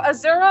 too,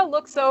 Azura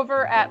looks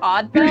over at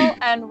Oddbell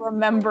and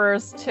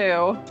remembers,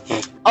 too.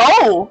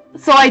 Oh,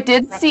 so I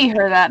did see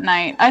her that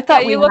night. I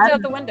thought you looked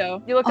out the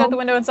window. You looked out the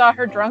window and saw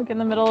her drunk in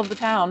the middle of the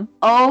town.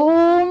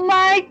 Oh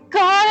my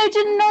god, I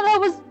didn't know that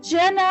was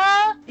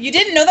Jenna. You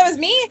didn't know that was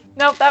me?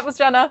 Nope, that was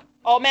Jenna.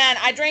 Oh man,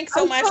 I drank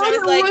so much. I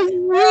was like,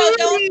 girl,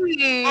 don't.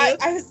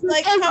 I was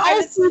like,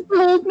 you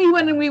told me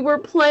when we were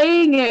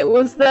playing it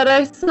was that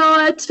I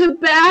saw a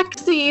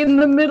tabaxi in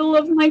the middle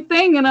of my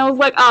thing, and I was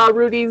like,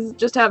 Rudy's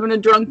just having a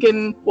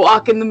drunken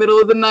walk in the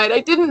middle of the night. I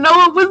didn't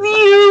know it was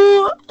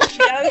you.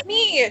 That was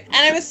me. And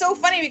it was so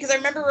funny because I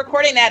remember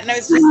recording that, and I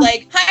was just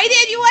like, hi,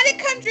 Dad, you want to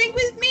come drink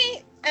with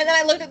me? And then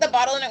I looked at the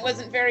bottle and it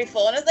wasn't very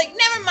full. And I was like,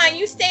 never mind,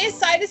 you stay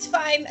aside, it's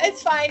fine.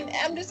 It's fine.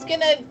 I'm just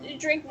gonna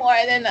drink more.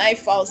 And then I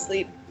fall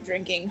asleep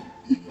drinking.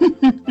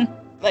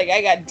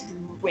 I got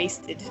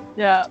wasted.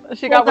 Yeah,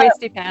 she got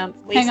wasty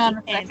pants. Hang on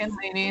a second,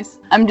 ladies.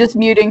 I'm just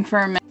muting for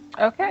a minute.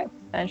 Okay.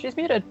 And she's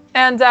muted.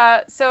 And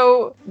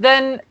so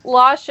then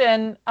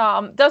Lashin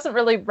doesn't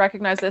really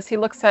recognize this. He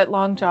looks at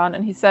Long John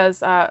and he says,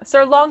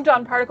 Sir Long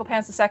John Particle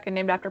Pants II,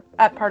 named after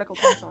at Particle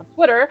Pants on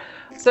Twitter.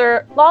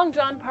 Sir Long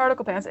John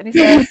Particle Pants. And he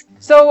says,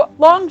 so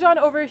Long John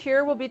over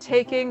here will be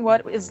taking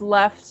what is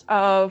left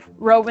of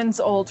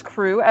Rowan's old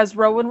crew, as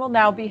Rowan will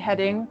now be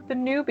heading the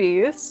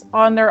newbies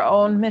on their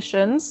own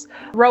missions.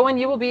 Rowan,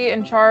 you will be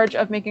in charge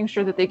of making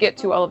sure that they get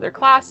to all of their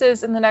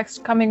classes in the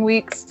next coming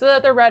weeks so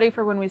that they're ready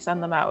for when we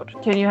send them out.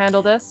 Can you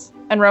handle this?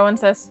 And Rowan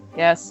says,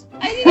 yes.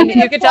 I didn't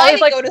even apply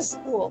to go to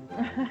school.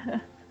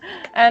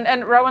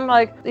 And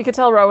Rowan, you could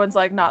tell Rowan's,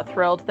 not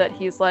thrilled that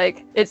he's,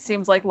 it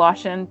seems like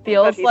Lashin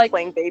feels he's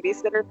playing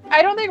babysitter?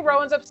 I don't think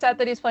Rowan's upset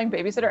that he's playing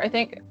babysitter. I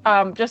think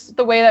just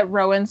the way that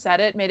Rowan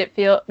said it made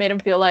him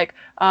feel like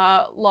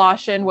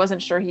Lashin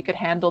wasn't sure he could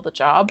handle the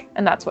job,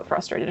 and that's what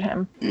frustrated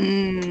him.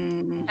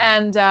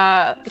 And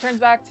he turns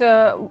back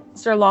to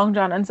Sir Long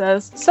John and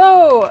says,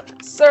 so,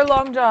 Sir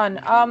Long John,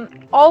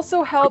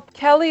 also help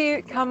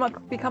Kelly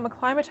become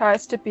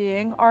acclimatized to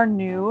being our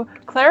new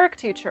cleric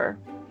teacher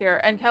here.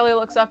 And Kelly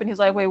looks up and he's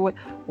like, wait,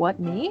 what,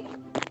 me?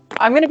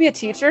 I'm going to be a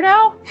teacher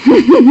now?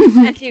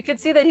 And you could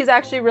see that he's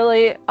actually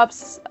really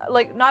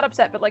not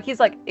upset, but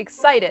he's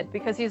excited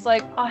because he's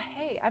like, oh,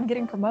 hey, I'm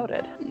getting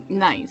promoted.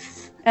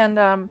 Nice.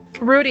 And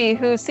Rudy,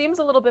 who seems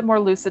a little bit more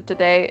lucid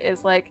today,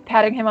 is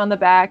patting him on the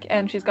back,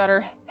 and she's got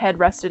her head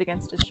rested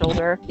against his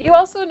shoulder. You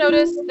also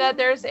notice that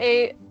there's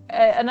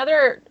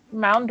another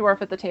mound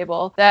dwarf at the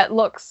table that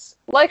looks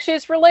like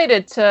she's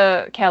related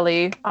to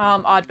Kelly.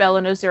 Oddbell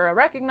and Azura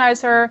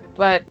recognize her,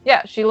 but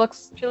yeah, she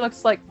looks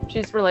like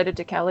she's related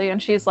to Kelly,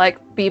 and she's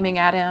beaming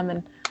at him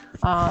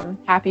and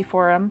happy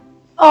for him.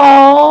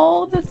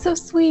 Oh, that's so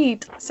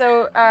sweet.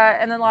 So,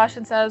 and then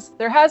Lashin says,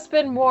 there has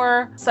been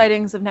more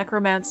sightings of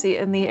necromancy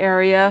in the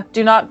area.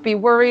 Do not be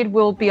worried.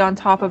 We'll be on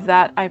top of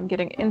that. I'm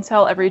getting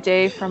intel every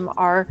day from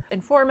our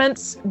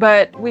informants,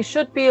 but we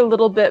should be a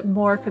little bit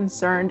more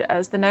concerned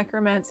as the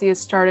necromancy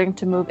is starting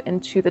to move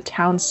into the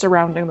towns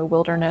surrounding the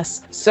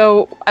wilderness.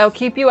 So I'll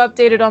keep you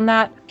updated on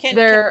that.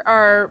 There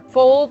are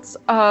folds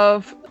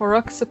of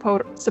Poruk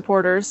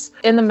supporters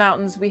in the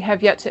mountains. We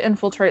have yet to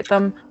infiltrate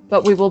them,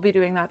 but we will be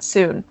doing that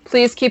soon.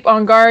 Please keep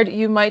on guard.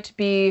 You might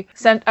be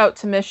sent out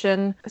to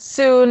mission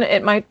soon.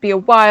 It might be a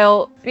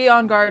while. Be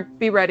on guard,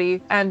 be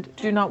ready, and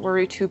do not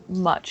worry too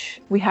much.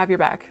 We have your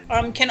back.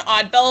 Can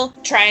Oddbell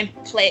try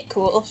and play it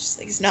cool? She's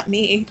like, it's not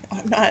me.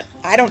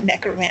 I don't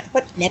necromancy.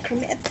 What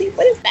necromancy?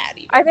 What is that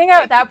even? I think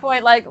at that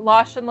point,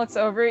 Lashin looks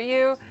over at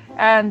you,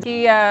 and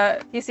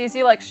he sees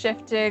you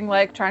shifting,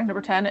 trying to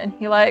pretend, and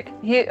he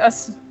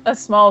a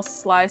small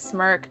sly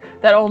smirk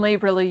that only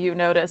really you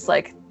notice,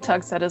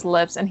 tugs at his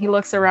lips, and he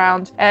looks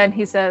around and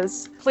he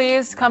says,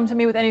 "Please come to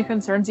me with any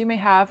concerns you may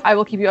have. I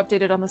will keep you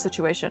updated on the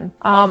situation."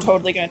 I'm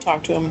totally gonna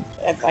talk to him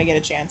if I get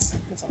a chance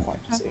at some point.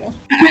 So, yeah.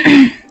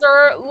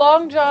 Sir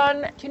Long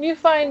John, can you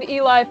find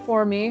Eli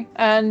for me?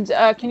 And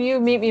can you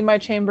meet me in my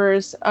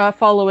chambers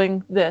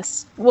following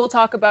this? We'll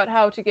talk about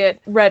how to get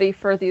ready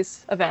for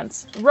these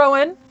events.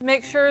 Rowan,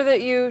 make sure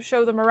that you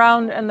show them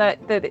around and that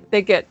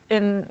they get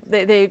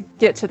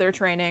to their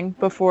training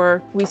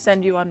before we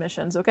send you on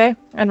missions, okay?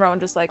 And Rowan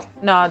just like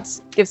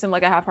nods, gives him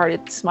like a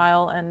half-hearted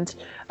smile, and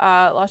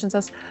Lashin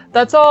says,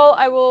 "That's all.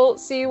 I will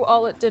see you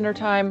all at dinner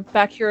time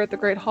back here at the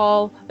Great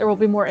Hall. There will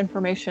be more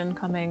information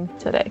coming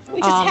today."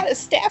 We just had a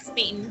staff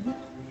meeting.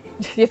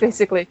 Yeah,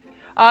 basically.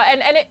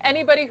 And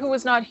anybody who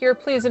was not here,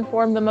 please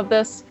inform them of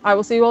this. I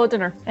will see you all at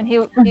dinner. And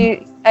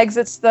he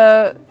exits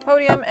the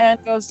podium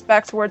and goes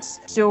back towards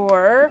the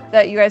door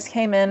that you guys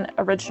came in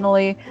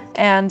originally.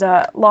 And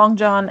Long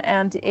John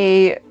and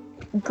a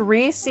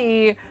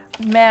greasy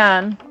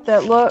man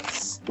that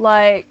looks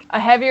like a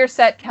heavier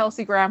set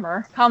Kelsey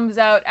Grammer comes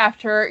out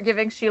after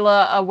giving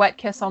Sheila a wet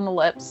kiss on the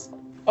lips.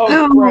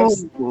 Oh,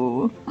 gross.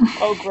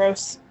 Oh,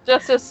 gross.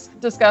 Just as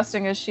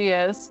disgusting as she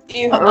is.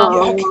 Ew.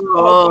 Oh,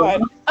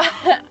 God.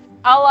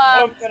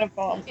 I'm gonna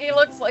bomb. He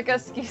looks like a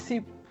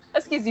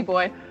skeezy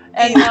boy.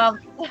 And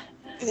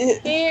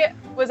he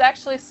was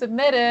actually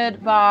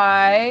submitted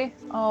by,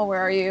 where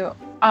are you?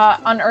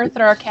 Unearthed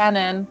Our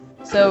Canon.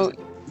 So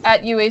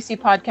at UAC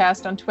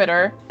Podcast on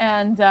Twitter.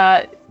 And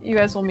you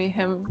guys will meet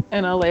him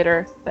in a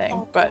later thing.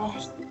 Oh, but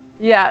gosh.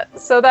 yeah,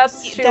 so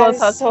that's Sheila's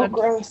That is so husband.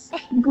 gross.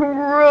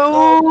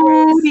 Grody.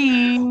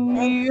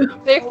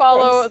 They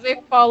follow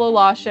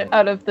Lashin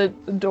out of the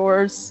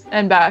doors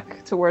and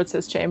back towards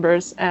his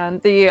chambers,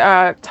 and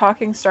the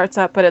talking starts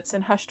up, but it's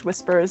in hushed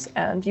whispers,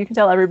 and you can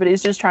tell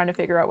everybody's just trying to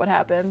figure out what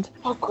happened.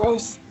 Oh,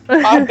 gross.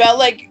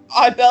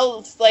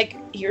 Oddbell's like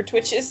ear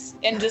twitches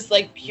and just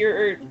like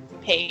pure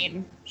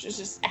pain. She's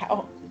just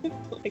ow.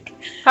 Like,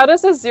 how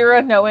does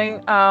Azura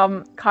knowing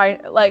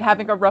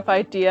having a rough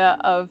idea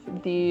of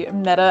the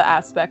meta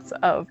aspects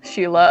of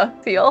Sheila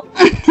feel?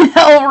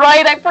 Oh,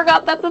 right, I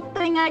forgot that's a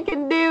thing I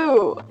can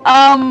do.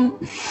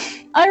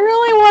 I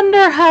really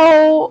wonder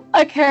how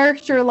a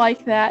character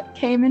like that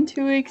came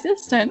into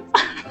existence.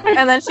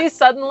 And then she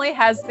suddenly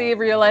has the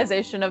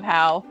realization of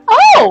how.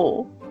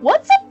 Oh,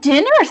 what's a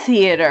dinner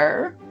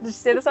theater? Did you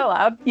say this out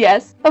loud?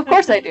 Yes, of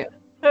course I do.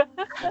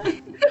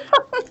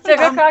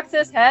 Tigger cocks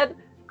his head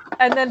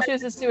and then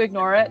chooses to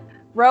ignore it.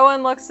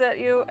 Rowan looks at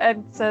you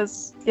and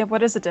says, "Yeah,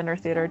 what is a dinner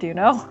theater? Do you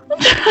know?"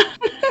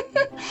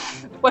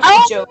 what's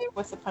the joke?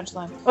 What's the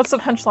punchline? What's the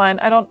punchline?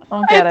 I don't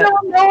get it. I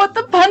don't know what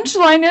the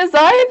punchline is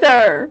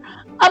either.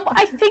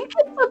 I think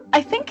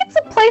it's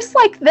a place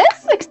like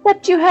this,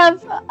 except you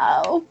have,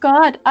 oh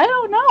God, I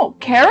don't know,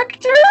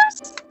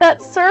 characters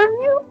that serve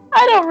you?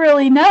 I don't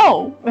really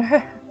know.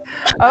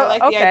 I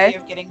like the okay. idea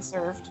of getting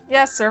served.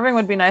 Yeah, serving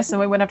would be nice, and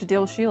we wouldn't have to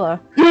deal with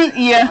Sheila.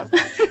 Yeah.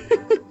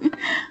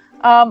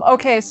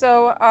 Okay,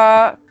 so,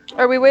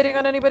 are we waiting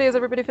on anybody? Has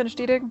everybody finished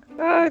eating?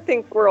 I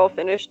think we're all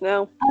finished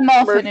now. I'm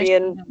all Murphy finished.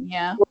 and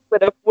Yeah.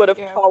 would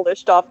have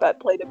polished off that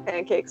plate of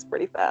pancakes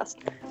pretty fast.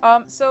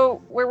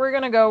 So where we're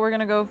gonna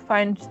go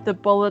find the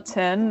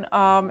bulletin,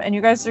 and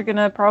you guys are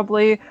gonna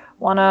probably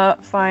wanna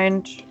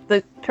find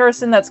the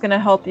person that's gonna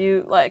help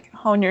you, like,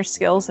 hone your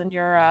skills in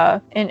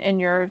your in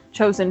your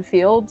chosen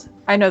field.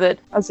 I know that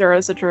Azura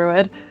is a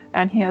druid,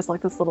 and he has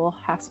like this little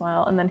half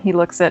smile, and then he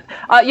looks at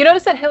you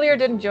notice that Hillier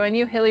didn't join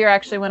you. Hillier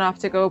actually went off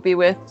to go be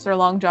with Sir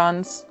Long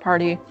John's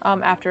party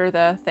after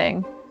the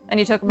thing. And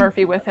he took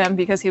Murphy with him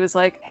because he was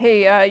like,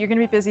 "Hey, you're going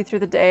to be busy through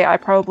the day. I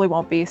probably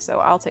won't be, so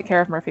I'll take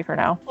care of Murphy for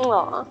now."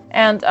 Aww.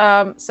 And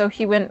so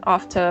he went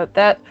off to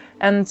that.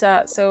 And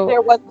so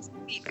There was a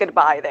sweet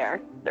goodbye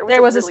there.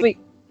 There was a sweet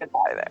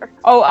goodbye there.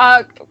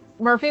 Oh,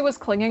 Murphy was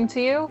clinging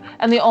to you,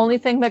 and the only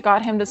thing that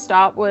got him to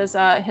stop was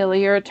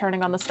Hillier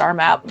turning on the star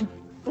map.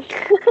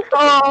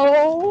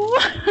 Oh.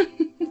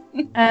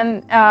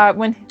 And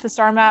when the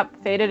star map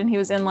faded and he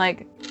was in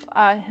like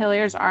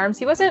Hillier's arms,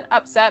 he wasn't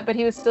upset, but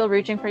he was still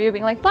reaching for you,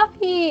 being like,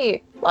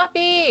 "Fluffy!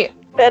 Fluffy!"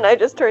 Then I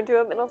just turn to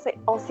him and I'll say,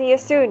 "I'll see you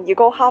soon. You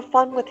go have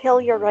fun with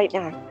Hillier right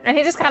now." And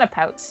he just kind of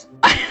pouts.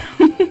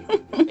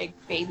 Big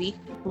baby.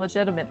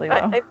 Legitimately,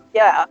 though.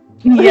 Yeah.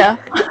 Yeah.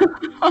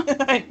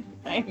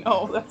 I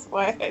know, that's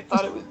why I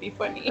thought it would be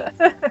funny.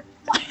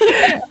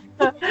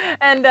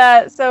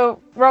 And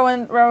so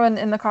Rowan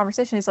in the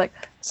conversation, he's like,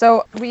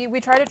 "So we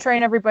try to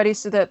train everybody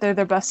so that they're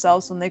their best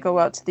selves when they go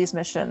out to these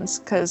missions,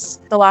 because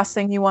the last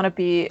thing you want to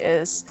be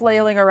is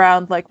flailing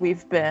around like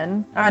we've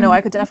been. I know I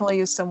could definitely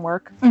use some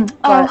work."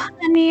 Oh,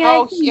 honey,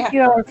 I think yeah.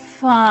 you're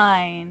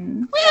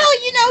fine.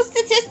 Well,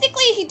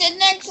 statistically, he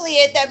didn't actually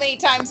hit that many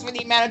times for the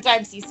amount of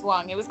times he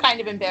swung. It was kind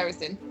of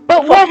embarrassing.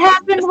 But what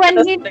happened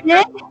when he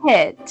did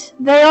hit?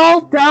 They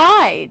all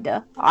died.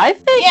 I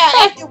think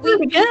After we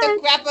pretty beat the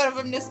good. crap out of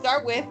him to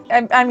start with.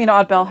 I mean,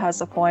 Oddbell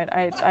has a point.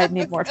 I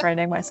need more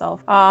training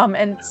myself.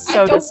 And so I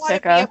don't does want to be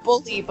Tika. a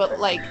bully, but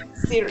like,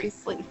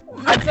 seriously.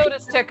 And so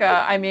does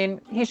Tika. I mean,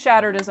 he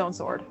shattered his own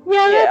sword.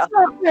 Yeah, that's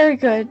not very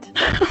good.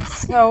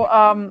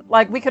 So,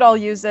 like, we could all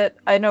use it.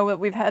 I know that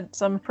we've had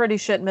some pretty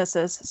shit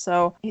misses.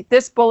 So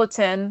this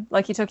bulletin,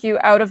 like, he took you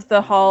out of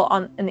the hall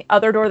in the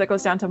other door that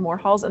goes down to more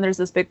halls, and there's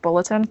this big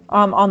bulletin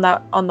on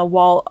the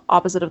wall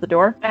opposite of the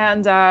door.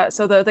 And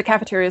so the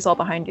cafeteria is all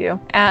behind you,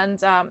 and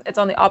it's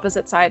on the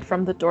opposite side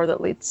from the door that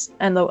leads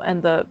from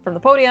the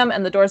podium,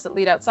 and the doors that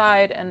lead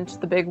outside, and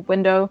the big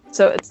window.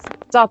 So it's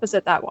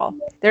opposite that wall.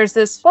 There's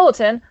this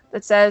bulletin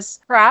that says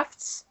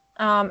crafts.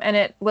 And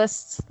it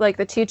lists like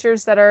the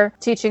teachers that are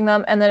teaching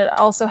them, and then it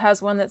also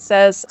has one that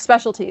says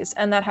specialties,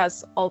 and that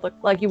has all the,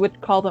 like, you would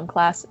call them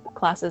classes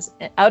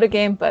out of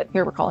game, but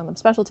here we're calling them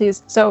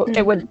specialties. So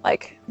it would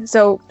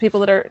so people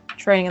that are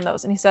training in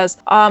those. And he says,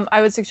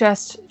 I would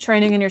suggest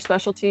training in your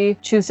specialty,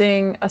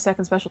 choosing a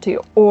second specialty,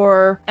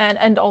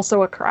 and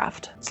also a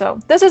craft. So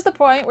this is the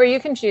point where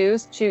you can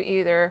choose to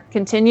either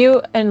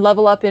continue and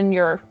level up in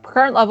your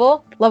current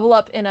level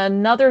up in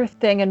another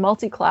thing in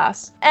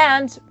multi-class,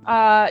 and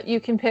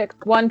you can pick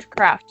one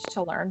craft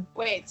to learn.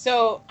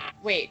 So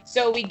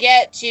we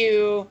get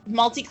to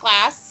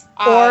multi-class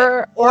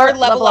or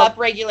level up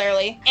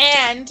regularly,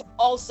 and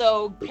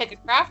also pick a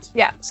craft.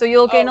 Yeah, so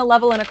you'll gain a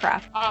level in a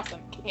craft.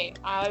 Awesome. Okay,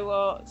 I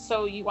will.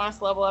 So you want us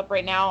to level up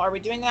right now? Are we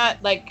doing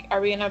that? Like, are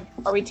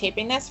we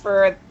taping this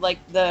for like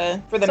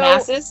the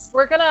masses?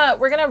 We're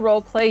gonna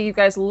role play you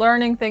guys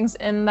learning things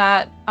in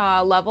that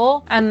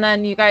level, and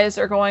then you guys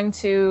are going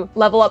to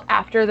level up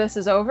after this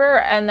is over,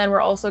 and then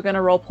we're also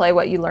gonna role play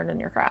what you learned in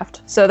your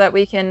craft, so that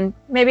we can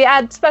maybe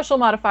add special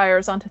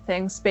modifiers onto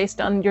things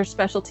based on your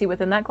specialty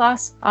within that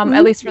class.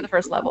 At least for the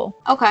first level.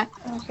 Okay.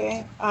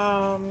 Okay.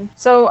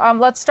 So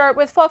let's start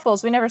with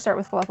Fluffles. We never start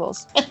with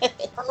Fluffles.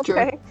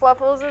 Okay.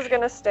 Fluffles is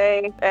gonna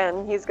stay,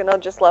 and he's gonna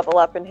just level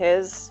up in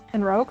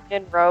Rogue.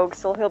 In Rogue,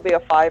 so he'll be a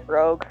 5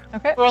 Rogue.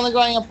 Okay. We're only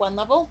going up one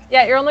level?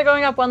 Yeah, you're only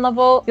going up one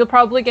level. You'll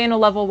probably gain a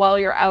level while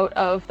you're out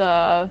of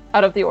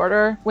the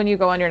order when you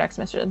go on your next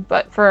mission.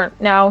 But for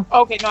now.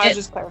 Okay, no, I was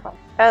just clarifying.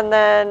 And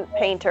then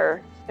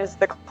Painter is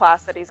the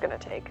class that he's gonna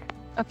take.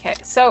 Okay,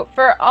 so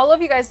for all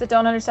of you guys that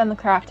don't understand the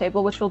craft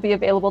table, which will be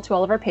available to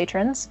all of our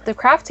patrons, the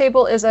craft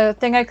table is a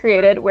thing I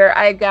created where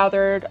I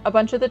gathered a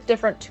bunch of the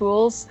different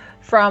tools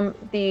from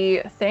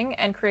the thing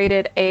and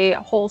created a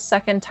whole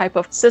second type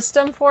of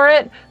system for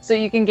it, so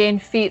you can gain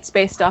feats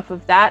based off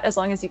of that as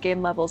long as you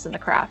gain levels in the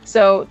craft.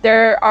 So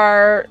there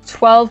are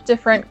 12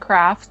 different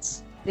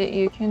crafts that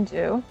you can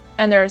do.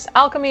 And there's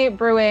alchemy,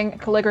 brewing,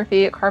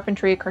 calligraphy,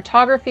 carpentry,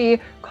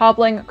 cartography,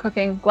 cobbling,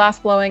 cooking, glass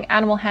blowing,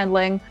 animal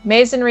handling,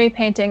 masonry,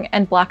 painting,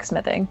 and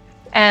blacksmithing.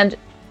 And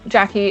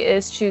Jackie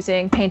is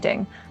choosing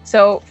painting.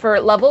 So for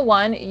level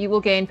 1, you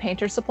will gain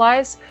painter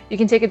supplies. You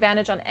can take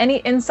advantage on any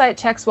insight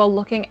checks while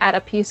looking at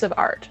a piece of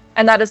art.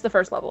 And that is the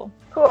first level.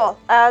 Cool.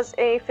 As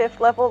a 5th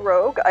level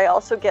rogue, I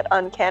also get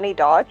uncanny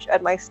dodge,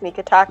 and my sneak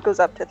attack goes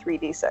up to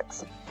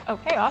 3d6.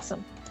 Okay,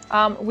 awesome.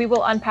 We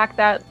will unpack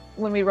that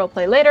when we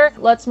roleplay later.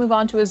 Let's move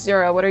on to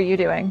Azura. What are you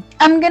doing?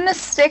 I'm gonna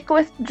stick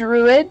with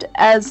Druid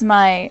as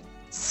my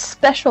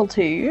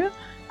specialty,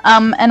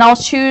 and I'll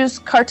choose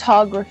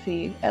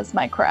Cartography as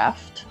my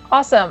craft.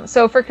 Awesome.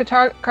 So for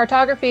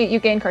cartography, you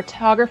gain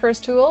cartographer's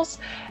tools.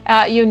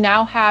 You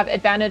now have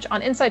advantage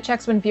on insight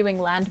checks when viewing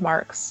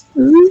landmarks.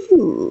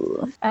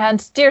 Ooh.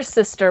 And dear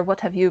sister,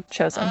 what have you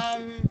chosen?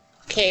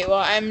 Okay, well,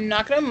 I'm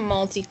not going to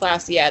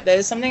multi-class yet. That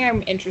is something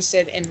I'm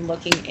interested in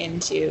looking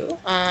into.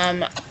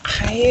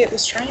 I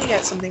was trying to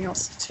get something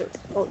else to...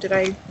 Oh,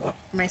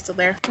 am I still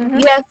there? Mm-hmm.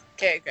 Yes.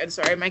 Okay, good.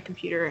 Sorry, my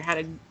computer had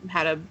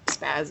a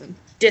spaz and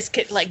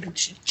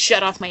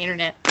shut off my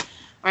internet.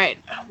 All right,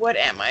 what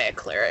am I? A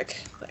cleric?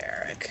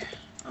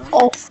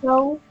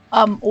 Also,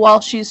 while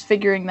she's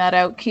figuring that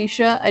out,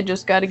 Keisha, I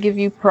just got to give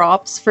you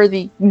props for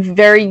the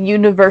very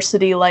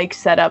university-like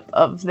setup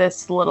of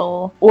this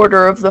little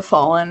Order of the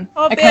Fallen.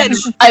 Oh,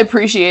 bitch! I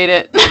appreciate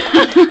it.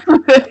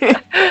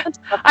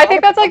 I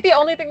think that's like the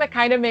only thing that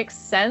kind of makes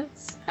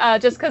sense,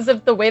 just because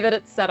of the way that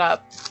it's set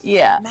up.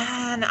 Yeah.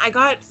 Man, I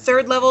got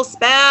 3rd level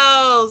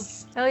spells!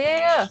 Hell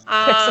yeah.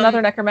 Picks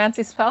another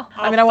necromancy spell.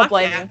 I won't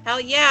blame you. Hell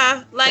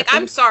yeah. Like,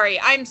 I'm sorry.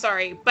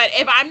 But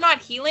if I'm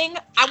not healing,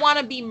 I want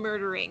to be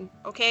murdering,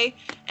 okay?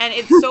 And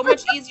it's so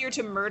much easier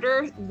to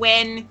murder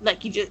when,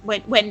 like,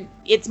 when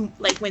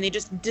they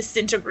just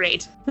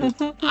disintegrate.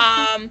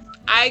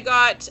 I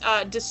got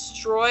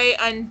Destroy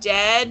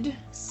Undead,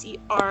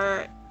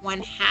 CR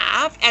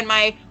 1/2, and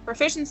my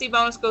proficiency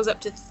bonus goes up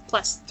to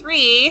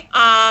 +3.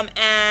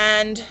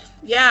 And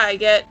yeah, I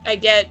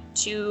get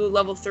 2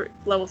 level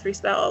 3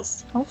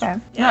 spells. Okay.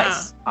 Yeah.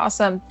 Nice.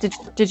 Awesome.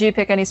 Did you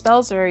pick any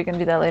spells, or are you gonna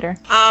do that later?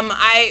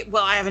 I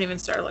haven't even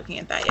started looking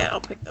at that yet.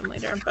 I'll pick them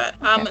later. But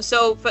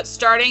but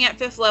starting at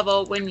 5th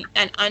level, when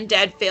an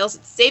undead fails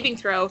its saving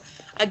throw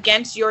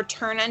against your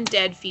turn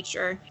undead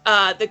feature,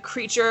 the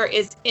creature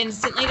is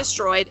instantly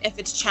destroyed if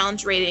its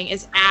challenge rating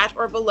is at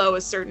or below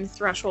a certain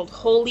threshold.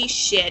 Holy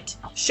shit.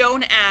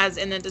 Shown as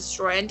in the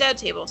Destroy Undead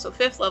table. So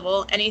 5th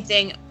level,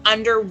 anything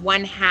under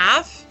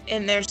 1/2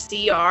 in their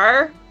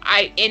CR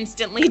I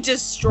instantly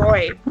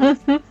destroy.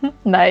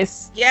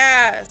 Nice.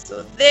 Yeah,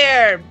 so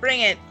there,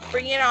 bring it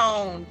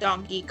on,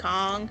 Donkey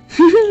Kong.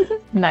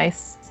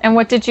 Nice. And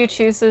what did you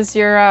choose as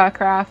your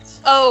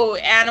craft? Oh,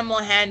 animal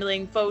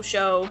handling, faux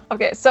show.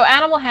 Okay, so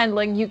animal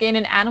handling, you gain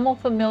an animal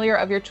familiar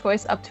of your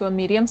choice up to a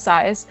medium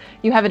size.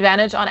 You have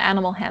advantage on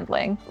animal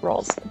handling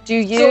rolls. Do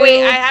you? So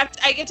wait,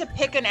 I get to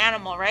pick an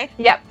animal, right?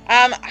 Yep.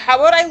 How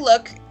about I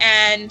look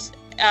and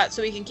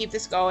so we can keep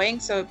this going,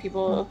 so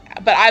people.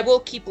 But I will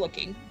keep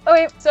looking.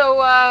 Okay,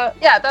 so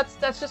yeah,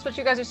 that's just what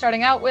you guys are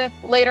starting out with.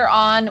 Later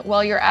on,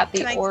 while you're at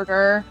the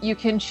order, you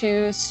can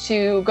choose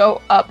to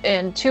go up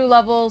in 2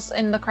 levels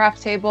in the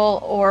craft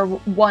table or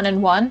 1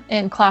 and 1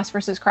 in class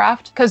versus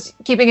craft. Because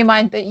keeping in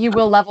mind that you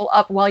will level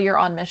up while you're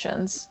on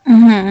missions.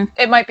 Mm-hmm.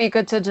 It might be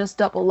good to just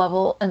double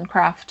level in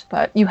craft,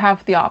 but you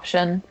have the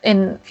option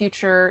in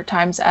future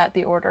times at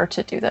the order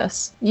to do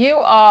this. You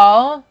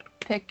all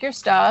pick your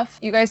stuff.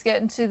 You guys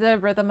get into the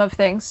rhythm of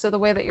things. So the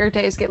way that your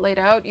days get laid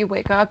out, you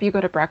wake up, you go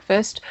to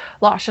breakfast.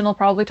 Lawson will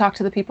probably talk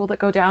to the people that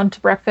go down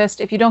to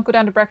breakfast. If you don't go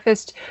down to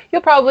breakfast,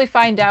 you'll probably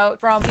find out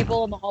from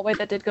people in the hallway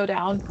that did go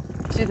down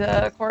to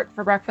the court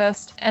for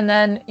breakfast. And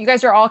then you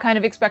guys are all kind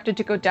of expected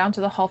to go down to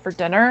the hall for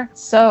dinner.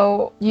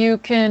 So you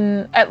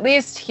can at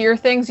least hear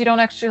things. You don't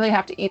actually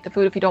have to eat the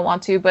food if you don't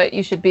want to, but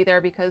you should be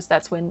there because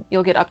that's when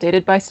you'll get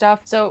updated by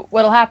stuff. So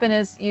what'll happen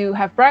is you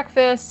have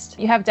breakfast,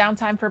 you have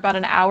downtime for about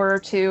an hour or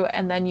two,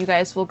 and then you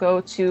guys will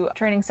go to a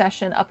training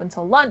session up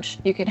until lunch.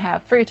 You can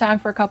have free time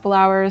for a couple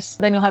hours.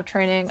 Then you'll have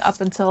training up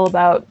until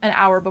about an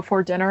hour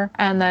before dinner.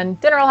 And then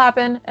dinner will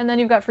happen. And then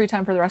you've got free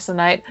time for the rest of the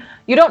night.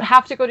 You don't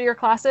have to go to your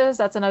classes.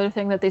 That's another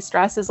thing that they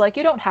stress is like,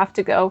 you don't have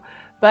to go.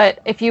 But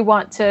if you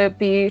want to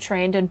be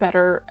trained and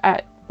better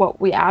at what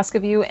we ask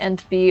of you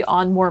and be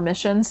on more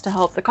missions to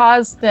help the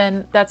cause,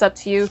 then that's up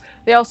to you.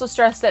 They also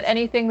stress that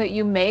anything that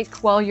you make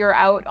while you're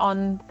out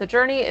on the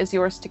journey is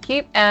yours to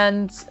keep,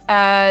 and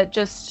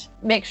just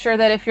make sure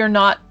that if you're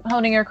not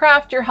honing your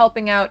craft, you're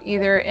helping out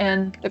either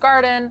in the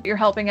garden, you're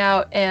helping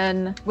out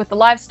with the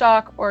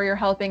livestock, or you're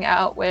helping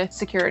out with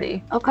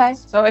security. Okay.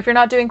 So if you're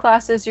not doing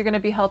classes, you're going to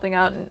be helping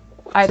out in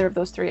either of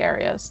those 3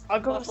 areas. I'll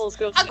go to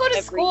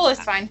school, it's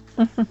fine.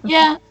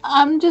 Yeah,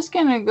 I'm just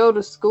gonna go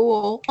to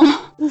school.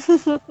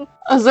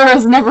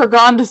 Azura's never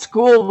gone to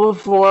school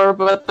before,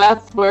 but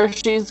that's where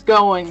she's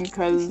going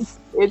because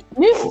it's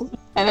new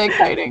and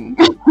exciting.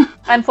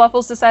 And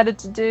Fluffles decided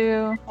to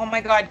do... Oh my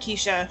god,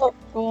 Keisha.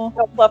 Cool.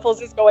 So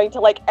Fluffles is going to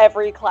like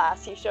every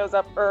class. He shows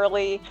up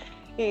early.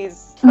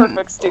 He's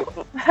perfect student.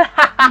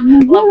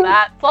 Love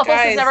that. Fluffles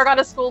has never gone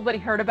to school, but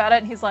he heard about it,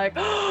 and he's like,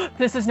 oh,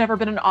 this has never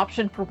been an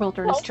option for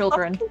wilderness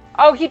children.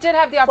 Oh, he did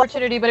have the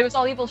opportunity, but it was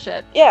all evil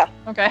shit. Yeah.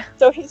 Okay.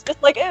 So he's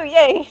just like, oh,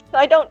 yay,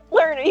 I don't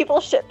learn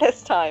evil shit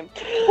this time.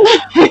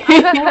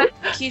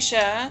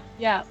 Keisha.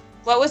 Yeah.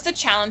 What was the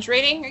challenge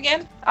rating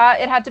again?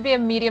 It had to be a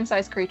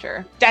medium-sized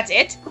creature. That's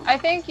it? I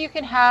think you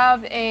can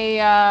have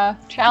a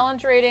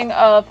challenge rating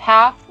of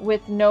half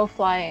with no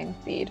flying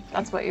speed.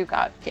 That's what you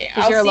got. Okay,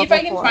 I'll see if I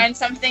can find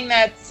something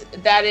that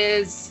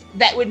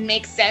would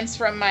make sense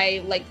from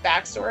my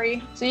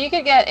backstory. So you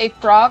could get a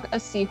frog, a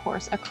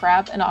seahorse, a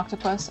crab, an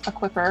octopus, a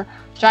quipper,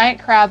 giant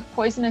crab,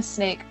 poisonous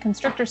snake,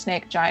 constrictor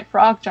snake, giant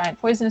frog, giant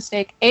poisonous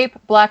snake, ape,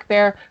 black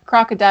bear,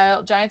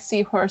 crocodile, giant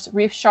seahorse,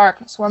 reef shark,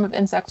 swarm of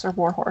insects, or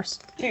warhorse.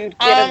 Dude,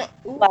 get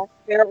a black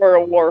bear or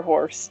a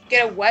warhorse.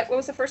 Get a what? What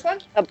was the first one?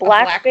 A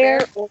black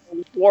bear or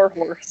a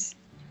warhorse.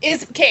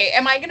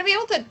 Am I going to be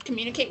able to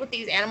communicate with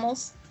these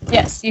animals?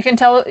 Yes, you can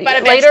tell.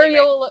 But later,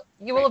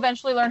 you will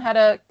eventually learn how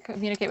to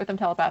communicate with them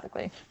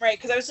telepathically. Right,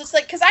 because I was just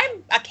because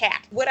I'm a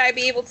cat. Would I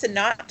be able to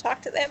not talk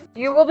to them?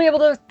 You will be able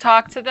to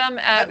talk to them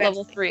at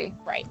level 3.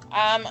 Right.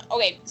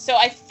 Okay, so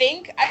I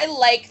think I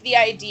like the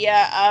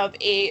idea of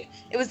it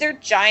was their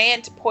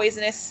giant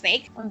poisonous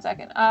snake. 1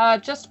 second.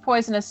 Just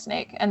poisonous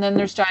snake, and then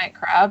there's giant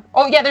crab.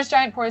 Oh yeah, there's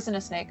giant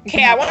poisonous snake.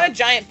 Okay, I want a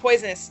giant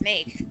poisonous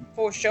snake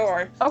for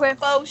sure. Okay.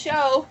 Faux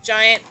show.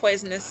 Giant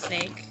poisonous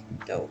snake.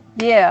 Go.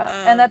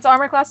 Yeah, and that's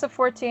armor class of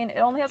 14. It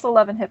only has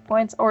 11 hit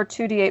points, or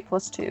 2d8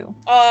 plus 2.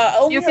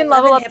 You can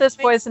level up this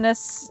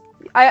poisonous.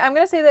 I'm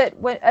gonna say that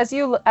as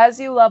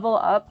you level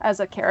up as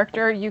a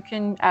character, you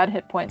can add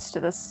hit points to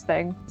this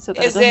thing, so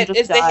that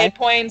is the hit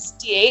points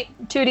d8?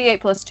 2d8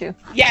 plus 2.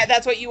 Yeah,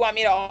 that's what you want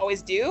me to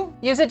always do.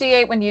 Use a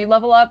d8 when you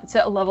level up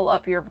to level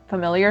up your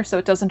familiar, so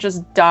it doesn't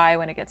just die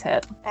when it gets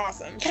hit.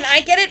 Awesome. Can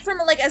I get it from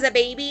as a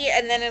baby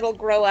and then it'll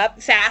grow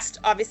up fast?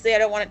 Obviously, I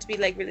don't want it to be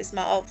really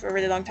small for a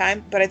really long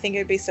time, but I think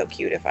it'd be so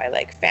cute if I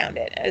found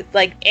it. It's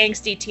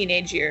angsty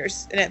teenage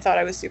years, and it thought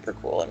I was super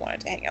cool and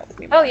wanted to hang out with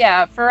me more. Oh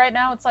yeah, for right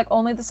now it's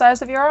only the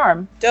size of your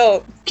arm.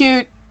 Dope.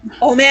 Cute.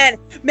 Oh man,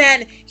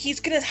 he's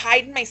gonna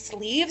hide in my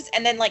sleeves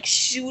and then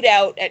shoot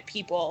out at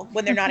people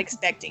when they're not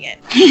expecting it.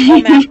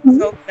 Oh man, I'm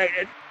so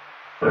excited.